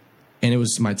business and it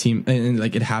was my team and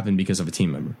it happened because of a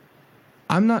team member,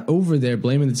 I'm not over there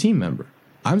blaming the team member.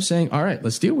 I'm saying, all right,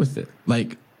 let's deal with it.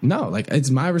 No,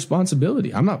 it's my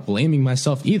responsibility. I'm not blaming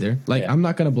myself either. I'm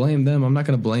not going to blame them. I'm not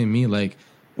going to blame me.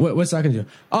 What's that going to do?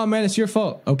 Oh, man, it's your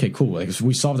fault. Okay, cool.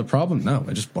 We solved the problem? No,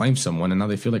 I just blame someone, and now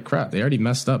they feel like crap. They already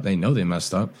messed up. They know they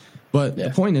messed up. But the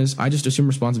point is, I just assume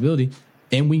responsibility,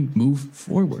 and we move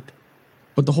forward.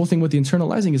 But the whole thing with the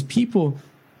internalizing is people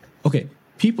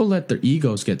let their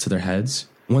egos get to their heads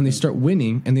when they start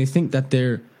winning, and they think that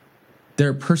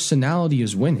their personality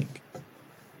is winning.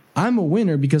 I'm a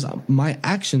winner because my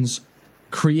actions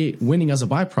create winning as a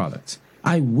byproduct.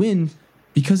 I win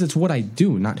because it's what I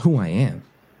do, not who I am.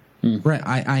 Right?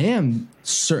 I am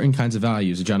certain kinds of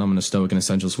values, a gentleman, a stoic, an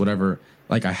essentialist, whatever,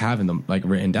 I have in them,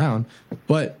 written down.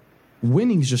 But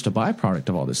winning is just a byproduct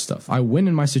of all this stuff. I win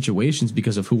in my situations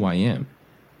because of who I am.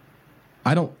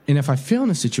 And if I fail in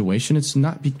a situation, it's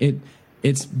not,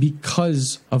 It's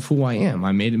because of who I am.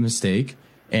 I made a mistake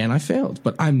and I failed,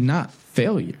 but I'm not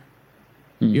failure.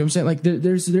 You know what I'm saying? Like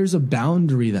there's a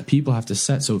boundary that people have to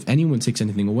set. So if anyone takes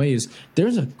anything away, is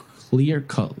there's a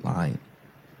clear-cut line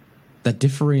that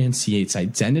differentiates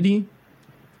identity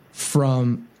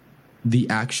from the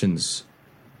actions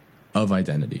of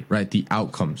identity, right? The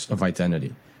outcomes of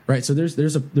identity, right? So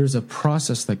there's a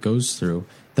process that goes through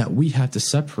that we have to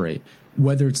separate,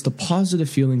 whether it's the positive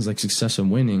feelings like success and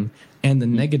winning and the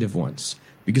negative ones.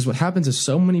 Because what happens is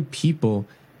so many people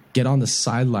get on the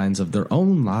sidelines of their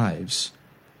own lives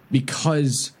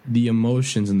because the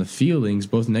emotions and the feelings,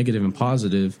 both negative and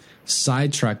positive,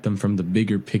 sidetrack them from the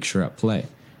bigger picture at play.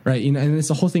 Right, you know, and it's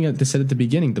the whole thing that they said at the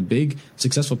beginning. The big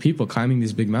successful people climbing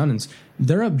these big mountains,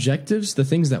 their objectives, the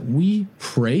things that we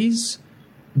praise,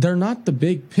 they're not the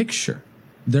big picture.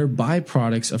 They're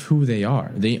byproducts of who they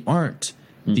are. They aren't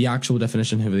the actual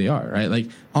definition of who they are. Right, like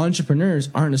entrepreneurs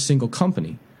aren't a single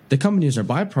company. The companies are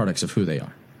byproducts of who they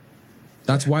are.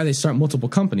 That's why they start multiple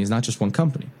companies, not just one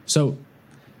company. So,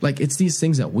 like, it's these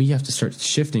things that we have to start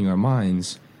shifting our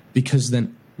minds, because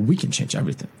then we can change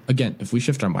everything. Again, if we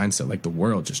shift our mindset, like, the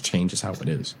world just changes how it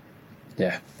is.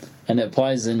 Yeah. And it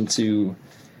applies into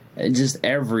just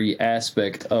every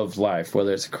aspect of life,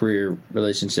 whether it's career,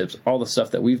 relationships, all the stuff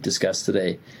that we've discussed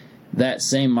today. That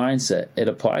same mindset, it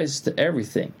applies to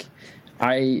everything.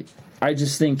 I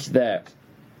just think that,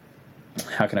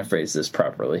 how can I phrase this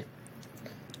properly?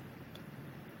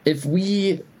 If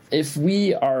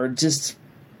we are just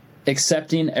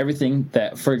accepting everything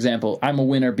that, for example, I'm a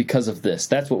winner because of this.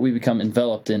 That's what we become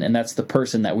enveloped in, and that's the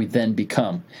person that we then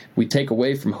become. We take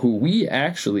away from who we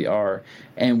actually are,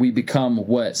 and we become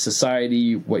what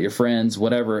society, what your friends,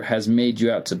 whatever has made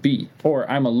you out to be. Or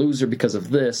I'm a loser because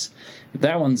of this.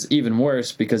 That one's even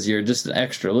worse, because you're just an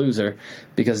extra loser,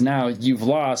 because now you've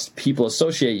lost, people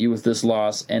associate you with this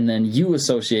loss, and then you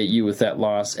associate you with that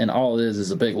loss, and all it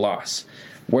is a big loss.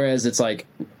 Whereas it's like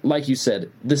you said,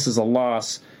 this is a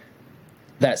loss.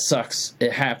 That sucks.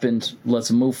 It happened.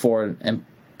 Let's move forward and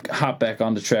hop back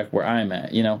on the track where I'm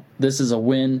at. You know, this is a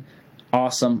win.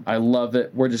 Awesome. I love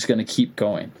it. We're just going to keep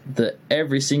going.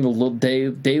 Every single little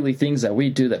daily things that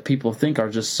we do that people think are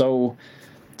just so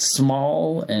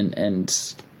small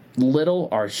and little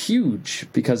are huge,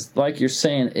 because, like you're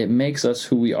saying, it makes us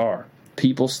who we are.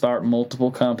 People start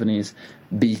multiple companies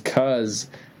because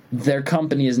their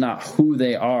company is not who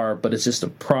they are, but it's just a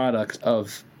product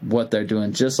of what they're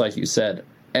doing. Just like you said,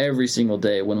 every single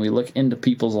day when we look into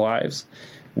people's lives,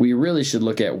 we really should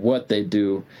look at what they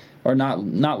do, or not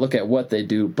look at what they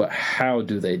do, but how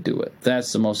do they do it.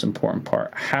 That's the most important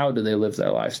part. How do they live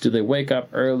their lives? Do they wake up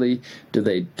early? Do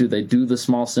they do the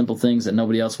small simple things that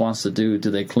nobody else wants to do?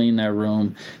 Do they clean their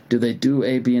room? Do they do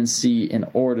A, B, and C in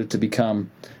order to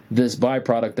become this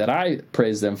byproduct that I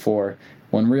praise them for?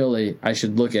 When really, I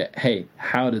should look at, hey,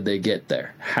 how did they get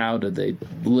there? How did they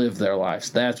live their lives?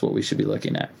 That's what we should be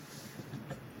looking at.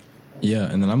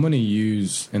 Yeah, and then I'm going to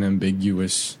use an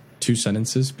ambiguous 2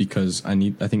 sentences, because I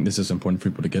think this is important for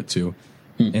people to get to.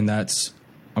 And that's,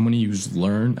 I'm going to use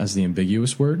learn as the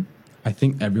ambiguous word. I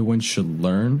think everyone should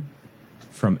learn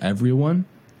from everyone,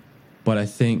 but I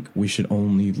think we should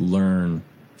only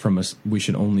we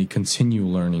should only continue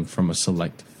learning from a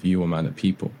select few amount of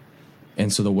people.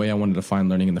 And so the way I wanted to define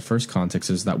learning in the first context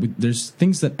is that there's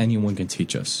things that anyone can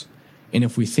teach us. And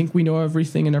if we think we know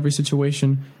everything in every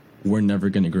situation, we're never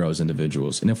going to grow as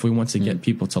individuals. And if we want to get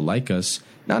people to like us,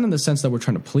 not in the sense that we're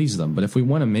trying to please them, but if we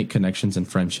want to make connections and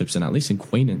friendships and at least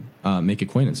make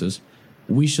acquaintances,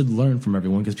 we should learn from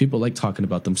everyone, because people like talking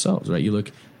about themselves, right? You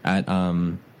look at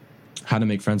How to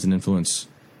Make Friends and Influence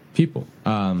People.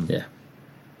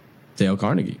 Dale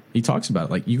Carnegie, he talks about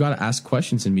it. Like, you got to ask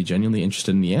questions and be genuinely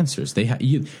interested in the answers.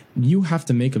 You have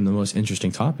to make them the most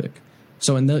interesting topic.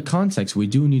 So in that context, we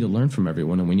do need to learn from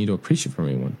everyone, and we need to appreciate from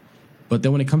everyone. But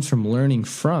then when it comes from learning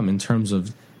from, in terms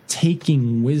of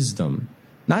taking wisdom,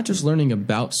 not just learning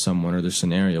about someone or their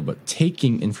scenario, but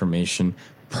taking information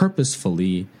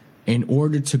purposefully in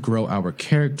order to grow our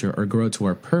character or grow to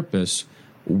our purpose,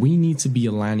 we need to be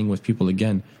aligning with people,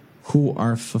 again, who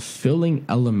are fulfilling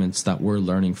elements that we're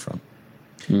learning from.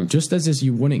 Just as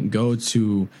you wouldn't go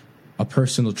to a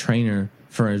personal trainer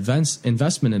for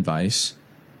investment advice,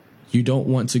 you don't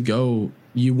want to go.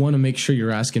 You want to make sure you're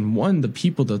asking, the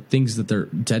people, the things that they're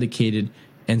dedicated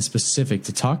and specific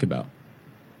to talk about.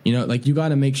 You know, like, you got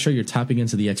to make sure you're tapping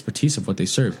into the expertise of what they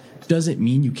serve. Doesn't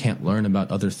mean you can't learn about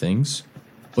other things,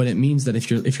 but it means that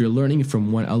if you're learning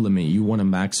from one element, you want to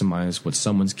maximize what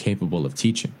someone's capable of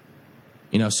teaching.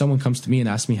 You know, if someone comes to me and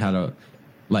asks me how to,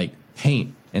 like,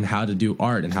 paint and how to do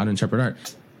art and how to interpret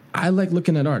art, I like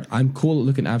looking at art. I'm cool at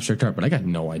looking at abstract art, but I got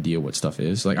no idea what stuff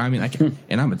is. Like, I mean, I can,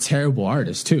 and I'm a terrible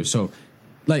artist too. So,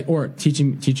 like, or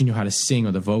teaching you how to sing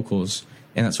or the vocals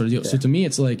and that sort of deal. Yeah. So to me,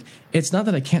 it's like, it's not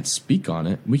that I can't speak on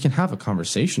it. We can have a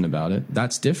conversation about it.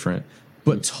 That's different.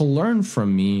 But to learn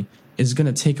from me is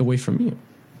going to take away from you.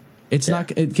 It's not,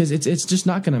 because it's just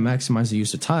not going to maximize the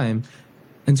use of time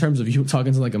in terms of you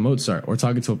talking to like a Mozart or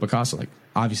talking to a Picasso. Like,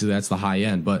 obviously that's the high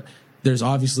end, but there's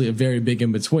obviously a very big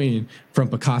in between from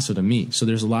Picasso to me. So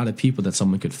there's a lot of people that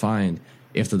someone could find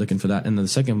if they're looking for that. And then the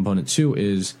second component too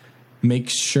is make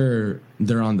sure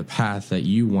they're on the path that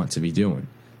you want to be doing.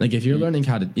 Like if you're learning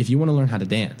if you want to learn how to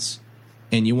dance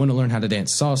and you want to learn how to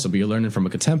dance salsa, but you're learning from a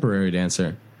contemporary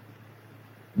dancer,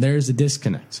 there's a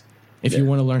disconnect. If you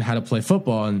want to learn how to play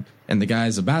football and the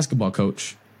guy's a basketball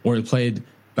coach or he played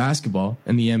basketball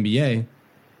in the NBA,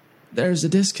 there's a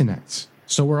disconnect.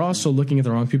 So we're also looking at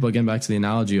the wrong people. Again, back to the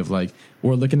analogy of like,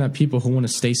 we're looking at people who want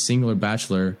to stay single or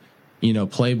bachelor,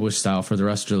 Playboy style for the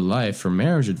rest of their life for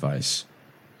marriage advice.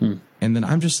 And then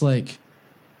I'm just like,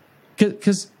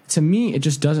 because to me, it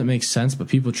just doesn't make sense, but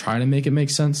people try to make it make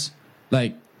sense.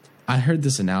 Like, I heard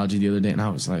this analogy the other day and I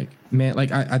was like, man,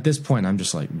 like at this point, I'm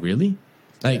just like, really?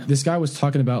 Like this guy was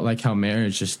talking about like how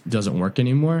marriage just doesn't work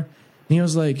anymore. And he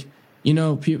was like,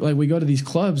 people like we go to these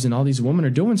clubs and all these women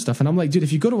are doing stuff. And I'm like, dude,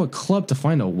 if you go to a club to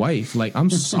find a wife, like, I'm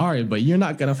sorry, but you're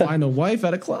not going to find a wife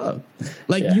at a club.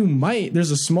 Like you might,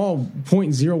 there's a small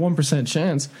 0.01%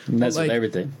 chance. And that's with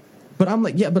everything. But I'm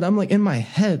like, in my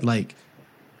head, like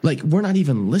we're not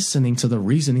even listening to the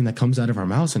reasoning that comes out of our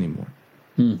mouths anymore.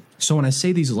 So when I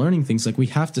say these learning things, like we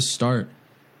have to start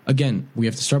by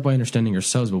understanding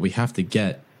ourselves, but we have to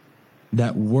get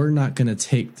that we're not going to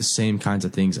take the same kinds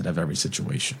of things out of every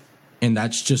situation. And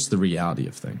that's just the reality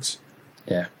of things.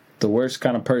 Yeah. The worst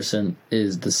kind of person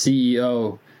is the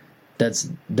CEO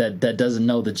that doesn't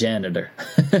know the janitor.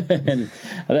 And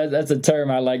that's a term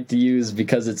I like to use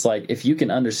because it's like, if you can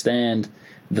understand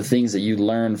the things that you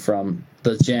learn from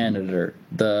the janitor,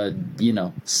 the,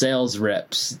 sales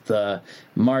reps, the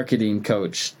marketing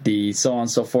coach, the so on and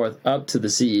so forth, up to the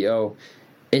CEO,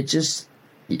 it just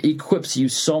equips you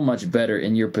so much better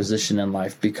in your position in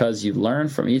life because you learn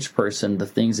from each person the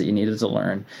things that you needed to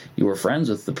learn. You were friends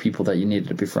with the people that you needed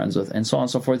to be friends with, and so on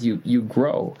and so forth. You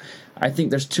grow. I think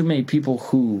there's too many people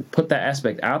who put that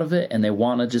aspect out of it and they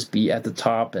want to just be at the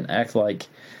top and act like,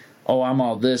 oh, I'm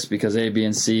all this because A, B,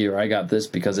 and C, or I got this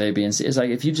because A, B, and C. It's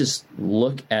like if you just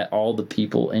look at all the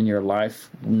people in your life,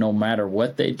 no matter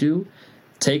what they do,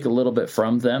 take a little bit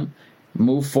from them,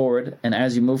 move forward, and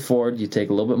as you move forward, you take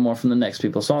a little bit more from the next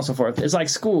people, so on and so forth. It's like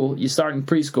school. You start in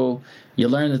preschool, you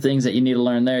learn the things that you need to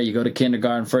learn there. You go to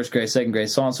kindergarten, first grade, second grade,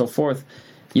 so on and so forth.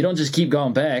 You don't just keep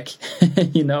going back,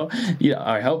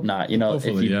 I hope not.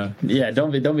 Hopefully,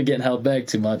 don't be getting held back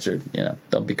too much, or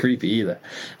don't be creepy either.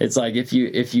 It's like if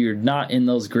you're not in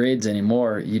those grades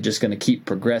anymore, you're just going to keep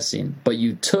progressing. But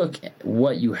you took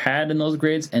what you had in those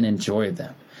grades and enjoyed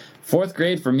them. Fourth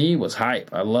grade for me was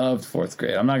hype. I loved fourth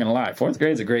grade. I'm not going to lie. Fourth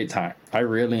grade is a great time. I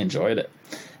really enjoyed it.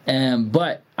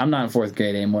 But I'm not in fourth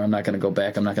grade anymore. I'm not going to go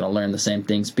back. I'm not going to learn the same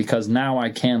things because now I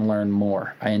can learn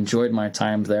more. I enjoyed my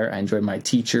time there. I enjoyed my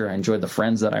teacher. I enjoyed the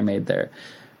friends that I made there.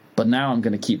 But now I'm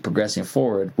going to keep progressing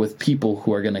forward with people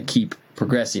who are going to keep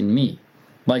progressing me.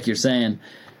 Like you're saying,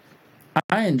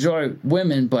 I enjoy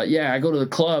women, but I go to the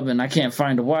club and I can't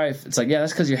find a wife. It's like,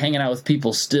 that's because you're hanging out with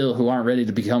people still who aren't ready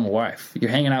to become a wife.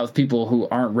 You're hanging out with people who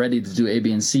aren't ready to do A,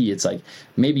 B, and C. It's like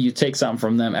maybe you take something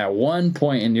from them at one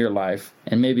point in your life,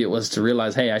 and maybe it was to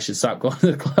realize, hey, I should stop going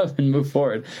to the club and move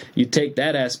forward. You take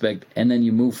that aspect and then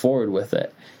you move forward with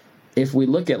it. If we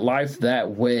look at life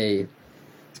that way,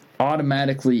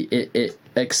 automatically it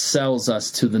excels us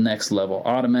to the next level.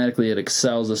 Automatically it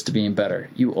excels us to being better.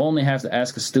 You only have to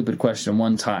ask a stupid question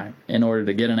one time in order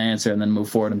to get an answer and then move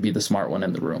forward and be the smart one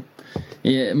in the room.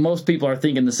 Most people are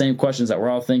thinking the same questions that we're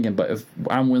all thinking, but if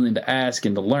I'm willing to ask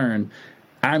and to learn,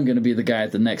 I'm going to be the guy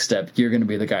at the next step. You're going to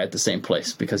be the guy at the same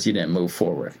place because you didn't move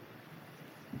forward.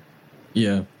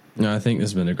 Yeah. No, I think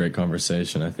this has been a great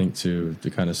conversation. I think to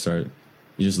kind of start,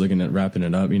 you're just looking at wrapping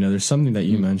it up. There's something that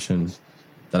you mentioned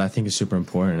that I think is super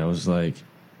important. I was like,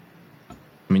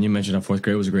 you mentioned how fourth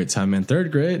grade was a great time, man.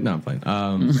 Third grade? No, I'm playing.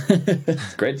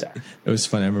 Great time. It was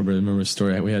fun. I remember a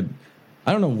story. We had,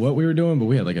 I don't know what we were doing, but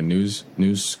we had like a news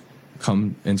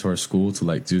come into our school to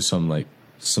like do some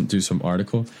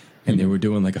article, and they were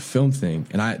doing like a film thing,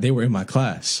 and they were in my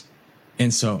class.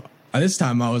 And so at this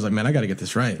time I was like, man, I got to get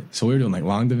this right. So we were doing like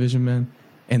long division, man.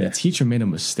 And the teacher made a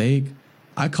mistake.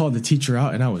 I called the teacher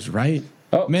out and I was right.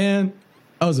 Oh man.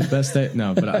 That was the best day.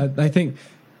 No, but I think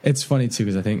it's funny too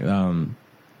because I think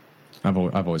I've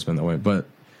always been that way. But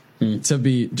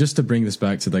to bring this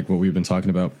back to like what we've been talking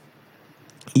about,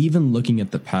 even looking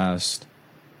at the past,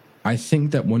 I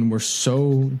think that when we're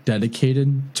so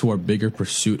dedicated to our bigger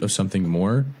pursuit of something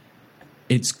more,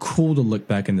 it's cool to look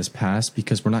back in this past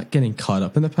because we're not getting caught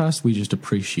up in the past. We just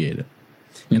appreciate it.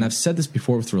 And I've said this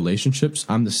before with relationships.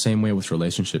 I'm the same way with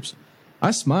relationships.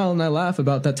 I smile and I laugh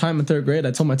about that time in third grade.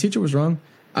 I told my teacher was wrong.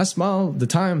 I smile the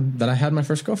time that I had my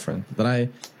first girlfriend, that I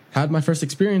had my first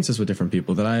experiences with different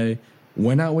people, that I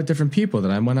went out with different people,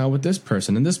 that I went out with this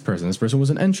person and this person. This person was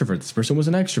an introvert. This person was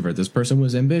an extrovert. This person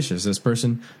was ambitious. This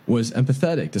person was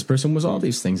empathetic. This person was all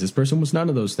these things. This person was none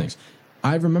of those things.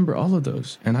 I remember all of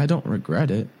those, and I don't regret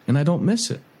it, and I don't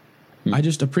miss it. I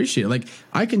just appreciate it. Like,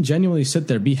 I can genuinely sit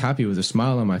there, be happy with a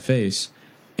smile on my face,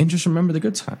 and just remember the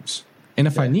good times. And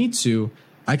if I need to,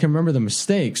 I can remember the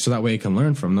mistakes so that way I can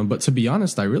learn from them. But to be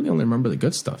honest, I really only remember the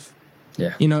good stuff.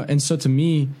 Yeah. You know, and so to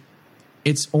me,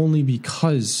 it's only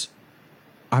because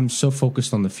I'm so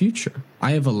focused on the future.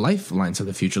 I have a lifeline to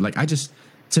the future. Like,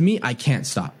 to me, I can't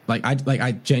stop.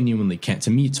 I genuinely can't.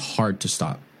 To me, it's hard to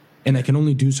stop. And I can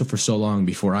only do so for so long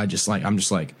before I'm just like,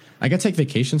 I gotta take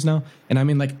vacations now. And I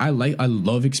mean, like, I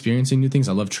love experiencing new things.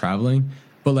 I love traveling.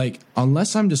 But like,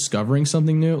 unless I'm discovering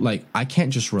something new, like, I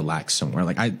can't just relax somewhere.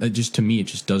 Like, to me, it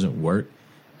just doesn't work.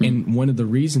 And one of the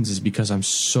reasons is because I'm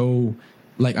so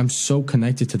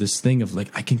connected to this thing of like,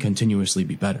 I can continuously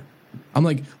be better. I'm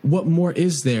like, what more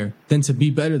is there than to be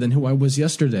better than who I was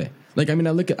yesterday? Like, I mean,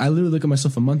 I literally look at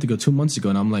myself a month ago, 2 months ago,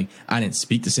 and I'm like, I didn't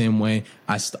speak the same way.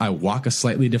 I walk a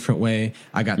slightly different way.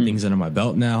 I got things under my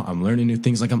belt now. I'm learning new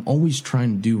things. Like, I'm always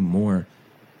trying to do more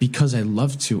because I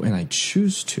love to and I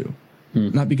choose to,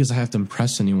 not because I have to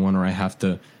impress anyone or I have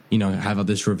to, you know, have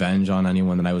this revenge on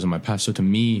anyone that I was in my past. So to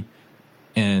me,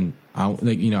 and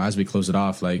as we close it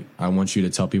off, like, I want you to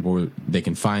tell people where they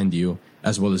can find you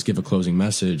as well as give a closing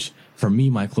message. For me,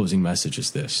 my closing message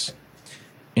is this.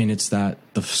 And it's that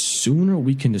the sooner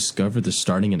we can discover the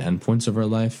starting and end points of our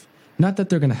life, not that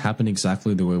they're going to happen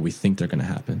exactly the way we think they're going to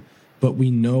happen, but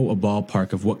we know a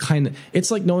ballpark of what kind of, it's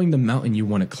like knowing the mountain you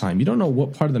want to climb. You don't know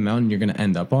what part of the mountain you're going to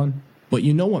end up on, but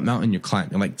you know what mountain you're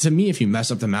climbing. Like, to me, if you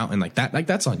mess up the mountain like that, like,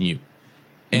 that's on you.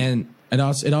 And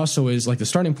it also is like the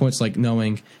starting points, like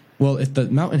knowing, well, if the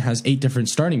mountain has 8 different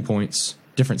starting points,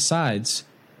 different sides,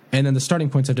 and then the starting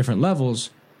points have different levels,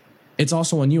 it's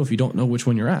also on you if you don't know which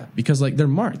one you're at, because like, they're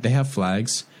marked. They have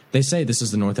flags. They say this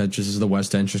is the north entrance, this is the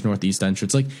west entrance, northeast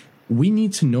entrance. Like, we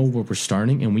need to know where we're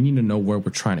starting and we need to know where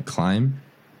we're trying to climb.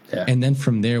 Yeah. And then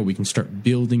from there, we can start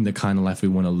building the kind of life we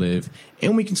want to live.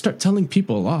 And we can start telling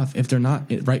people off if they're not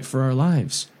right for our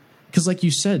lives. Because like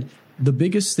you said, the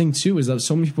biggest thing too is that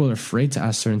so many people are afraid to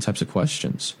ask certain types of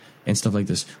questions and stuff like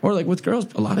this. Or like with girls,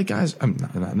 a lot of guys,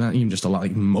 not even just a lot,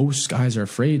 like most guys are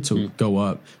afraid to go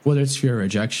up, whether it's fear of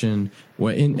rejection,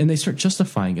 and they start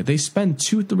justifying it. They spend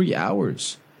 2-3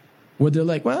 hours where they're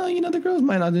like, well, you know, the girl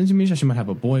might not into me. She might have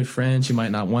a boyfriend. She might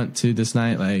not want to this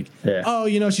night. Like, oh,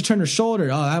 you know, she turned her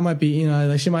shoulder. Oh, that might be, you know,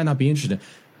 like, she might not be interested.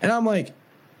 And I'm like,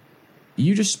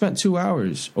 you just spent 2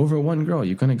 hours over one girl.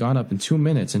 You could have gone up in 2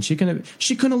 minutes, and she couldn't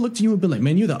have looked at you and been like,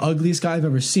 man, you're the ugliest guy I've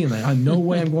ever seen. Like, no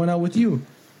way I'm going out with you.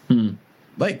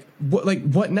 Like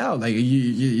what now? Like,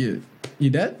 you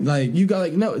dead? Like, you got,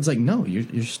 like, no. It's like, no,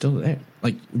 you're still there.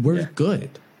 Like, we're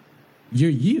good. You're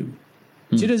you.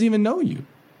 She doesn't even know you.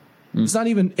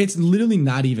 It's literally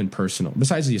not even personal.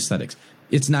 Besides the aesthetics,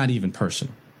 it's not even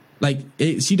personal. Like,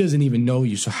 she doesn't even know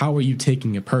you. So how are you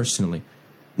taking it personally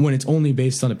when it's only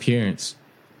based on appearance?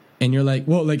 And you're like,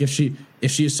 well, like, if she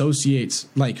associates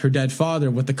like her dead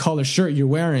father with the color shirt you're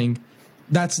wearing,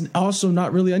 that's also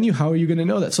not really on you. How are you going to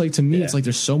know that? So like, to me, it's like,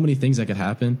 there's so many things that could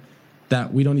happen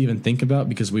that we don't even think about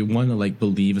because we want to like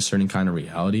believe a certain kind of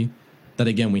reality. That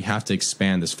again, we have to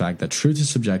expand this fact that truth is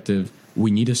subjective.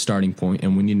 We need a starting point,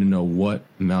 and we need to know what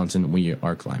mountain we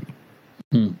are climbing.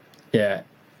 Yeah.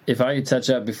 If I could touch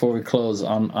up before we close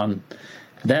on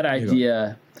that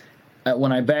idea,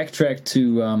 when I backtrack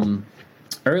to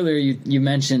earlier, you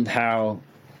mentioned how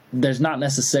there's not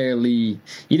necessarily,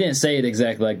 you didn't say it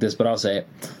exactly like this, but I'll say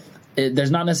it.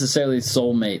 There's not necessarily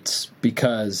soulmates,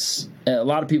 because a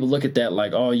lot of people look at that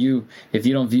like, oh, if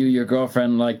you don't view your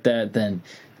girlfriend like that, then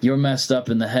you're messed up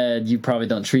in the head. You probably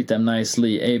don't treat them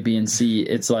nicely, A, B, and C.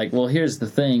 It's like, well, here's the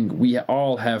thing. We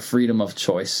all have freedom of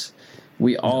choice.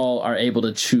 We all are able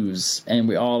to choose, and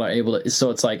we all are able to.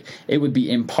 So it's like, it would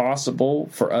be impossible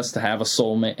for us to have a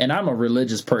soulmate. And I'm a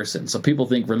religious person, so people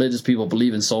think religious people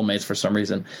believe in soulmates for some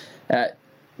reason.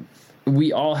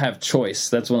 We all have choice.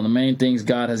 That's one of the main things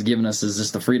God has given us, is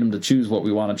just the freedom to choose what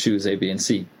we want to choose, A, B, and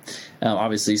C.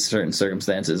 Obviously, certain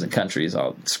circumstances and countries,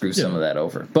 I'll screw some of that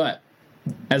over. But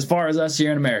as far as us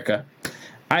here in America,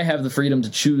 I have the freedom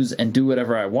to choose and do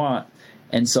whatever I want.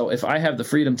 And so if I have the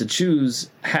freedom to choose,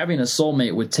 having a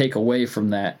soulmate would take away from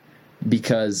that,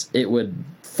 because it would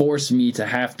force me to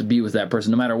have to be with that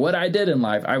person. No matter what I did in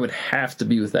life, I would have to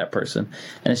be with that person.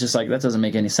 And it's just like, that doesn't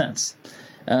make any sense.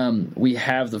 We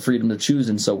have the freedom to choose,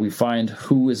 and so we find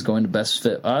who is going to best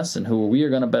fit us and who we are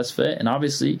going to best fit. And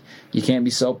obviously, you can't be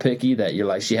so picky that you're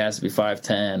like, she has to be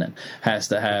 5'10" and has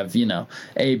to have,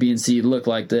 A, B, and C look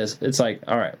like this. It's like,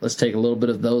 all right, let's take a little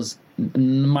bit of those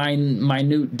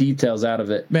minute details out of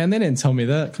it. Man, they didn't tell me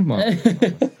that. Come on.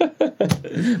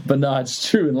 But no, it's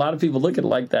true. And a lot of people look at it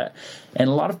like that. And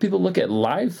a lot of people look at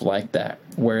life like that,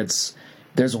 where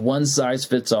there's one size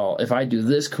fits all. If I do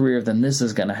this career, then this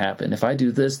is going to happen. If I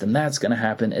do this, then that's going to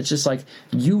happen. It's just like,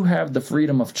 you have the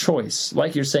freedom of choice.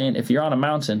 Like you're saying, if you're on a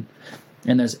mountain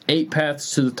and there's 8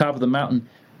 paths to the top of the mountain,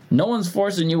 no one's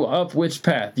forcing you up which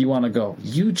path you want to go.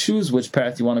 You choose which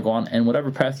path you want to go on, and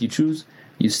whatever path you choose,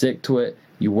 you stick to it,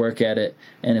 you work at it,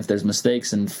 and if there's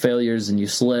mistakes and failures and you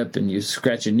slip and you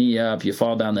scratch your knee up, you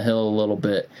fall down the hill a little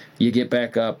bit, you get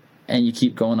back up and you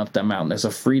keep going up that mountain. There's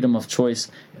a freedom of choice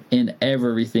in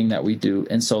everything that we do.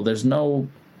 And so there's no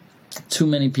too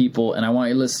many people, and I want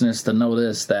your listeners to know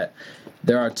this, that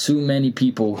there are too many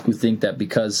people who think that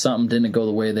because something didn't go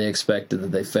the way they expected,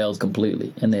 that they failed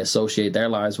completely, and they associate their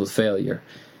lives with failure.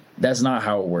 That's not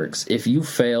how it works. If you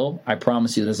fail, I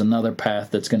promise you there's another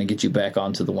path that's going to get you back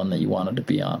onto the one that you wanted to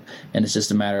be on. And it's just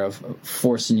a matter of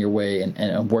forcing your way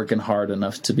and working hard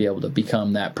enough to be able to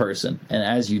become that person. And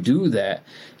as you do that,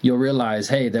 you'll realize,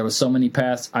 hey, there was so many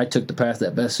paths. I took the path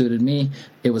that best suited me.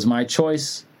 It was my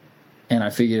choice, and I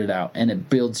figured it out. And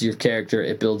it builds your character.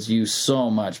 It builds you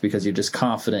so much because you're just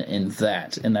confident in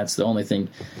that. And that's the only thing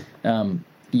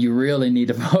you really need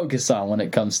to focus on when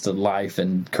it comes to life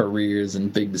and careers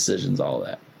and big decisions, all of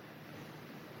that.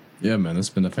 Yeah, man, it's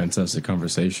been a fantastic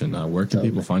conversation. Where can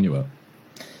people find you at?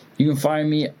 You can find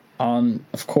me on,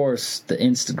 of course, the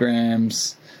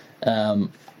Instagrams at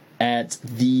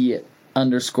 _LMGO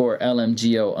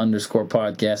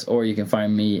 _podcast, or you can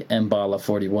find me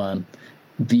Mbala41.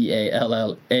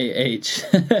 Ballah.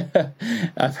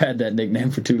 I've had that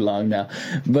nickname for too long now,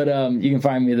 but you can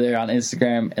find me there on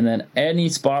Instagram, and then any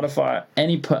Spotify,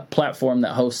 any platform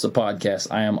that hosts a podcast,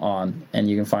 I am on, and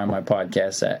you can find my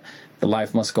podcast at the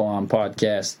Life Must Go On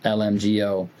podcast,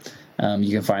 LMGO.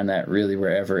 You can find that really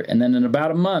wherever, and then in about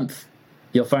a month,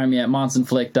 you'll find me at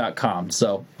monsonflake.com.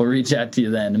 So we'll reach out to you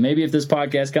then, and maybe if this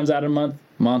podcast comes out in a month,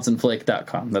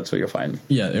 monsonflake.com. That's where you'll find me.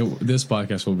 Yeah, this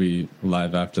podcast will be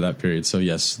live after that period. So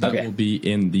yes, that will be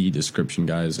in the description,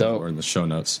 guys, or in the show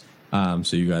notes.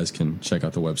 So you guys can check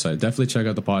out the website. Definitely check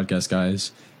out the podcast,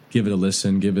 guys. Give it a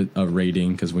listen. Give it a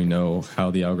rating, because we know how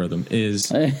the algorithm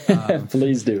is.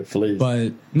 Please do. Please.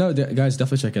 But no, guys,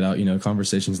 definitely check it out.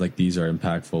 Conversations like these are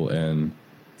impactful, and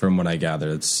from what I gather,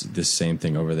 it's the same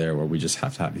thing over there where we just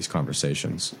have to have these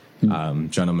conversations.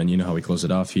 Gentlemen, you know how we close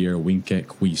it off here. Winket,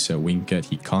 quisa, winket,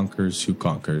 he conquers who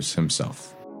conquers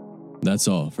himself. That's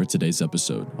all for today's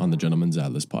episode on the Gentleman's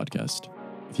Atlas podcast.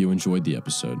 If you enjoyed the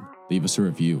episode, leave us a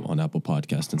review on Apple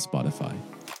Podcast and Spotify,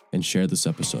 and share this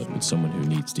episode with someone who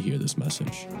needs to hear this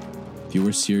message. If you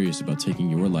are serious about taking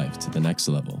your life to the next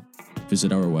level,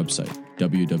 visit our website,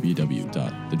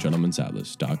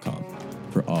 www.thegentleman'satlas.com,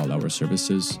 for all our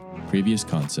services, previous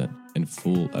content, and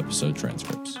full episode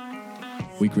transcripts.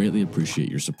 We greatly appreciate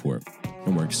your support,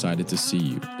 and we're excited to see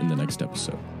you in the next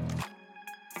episode.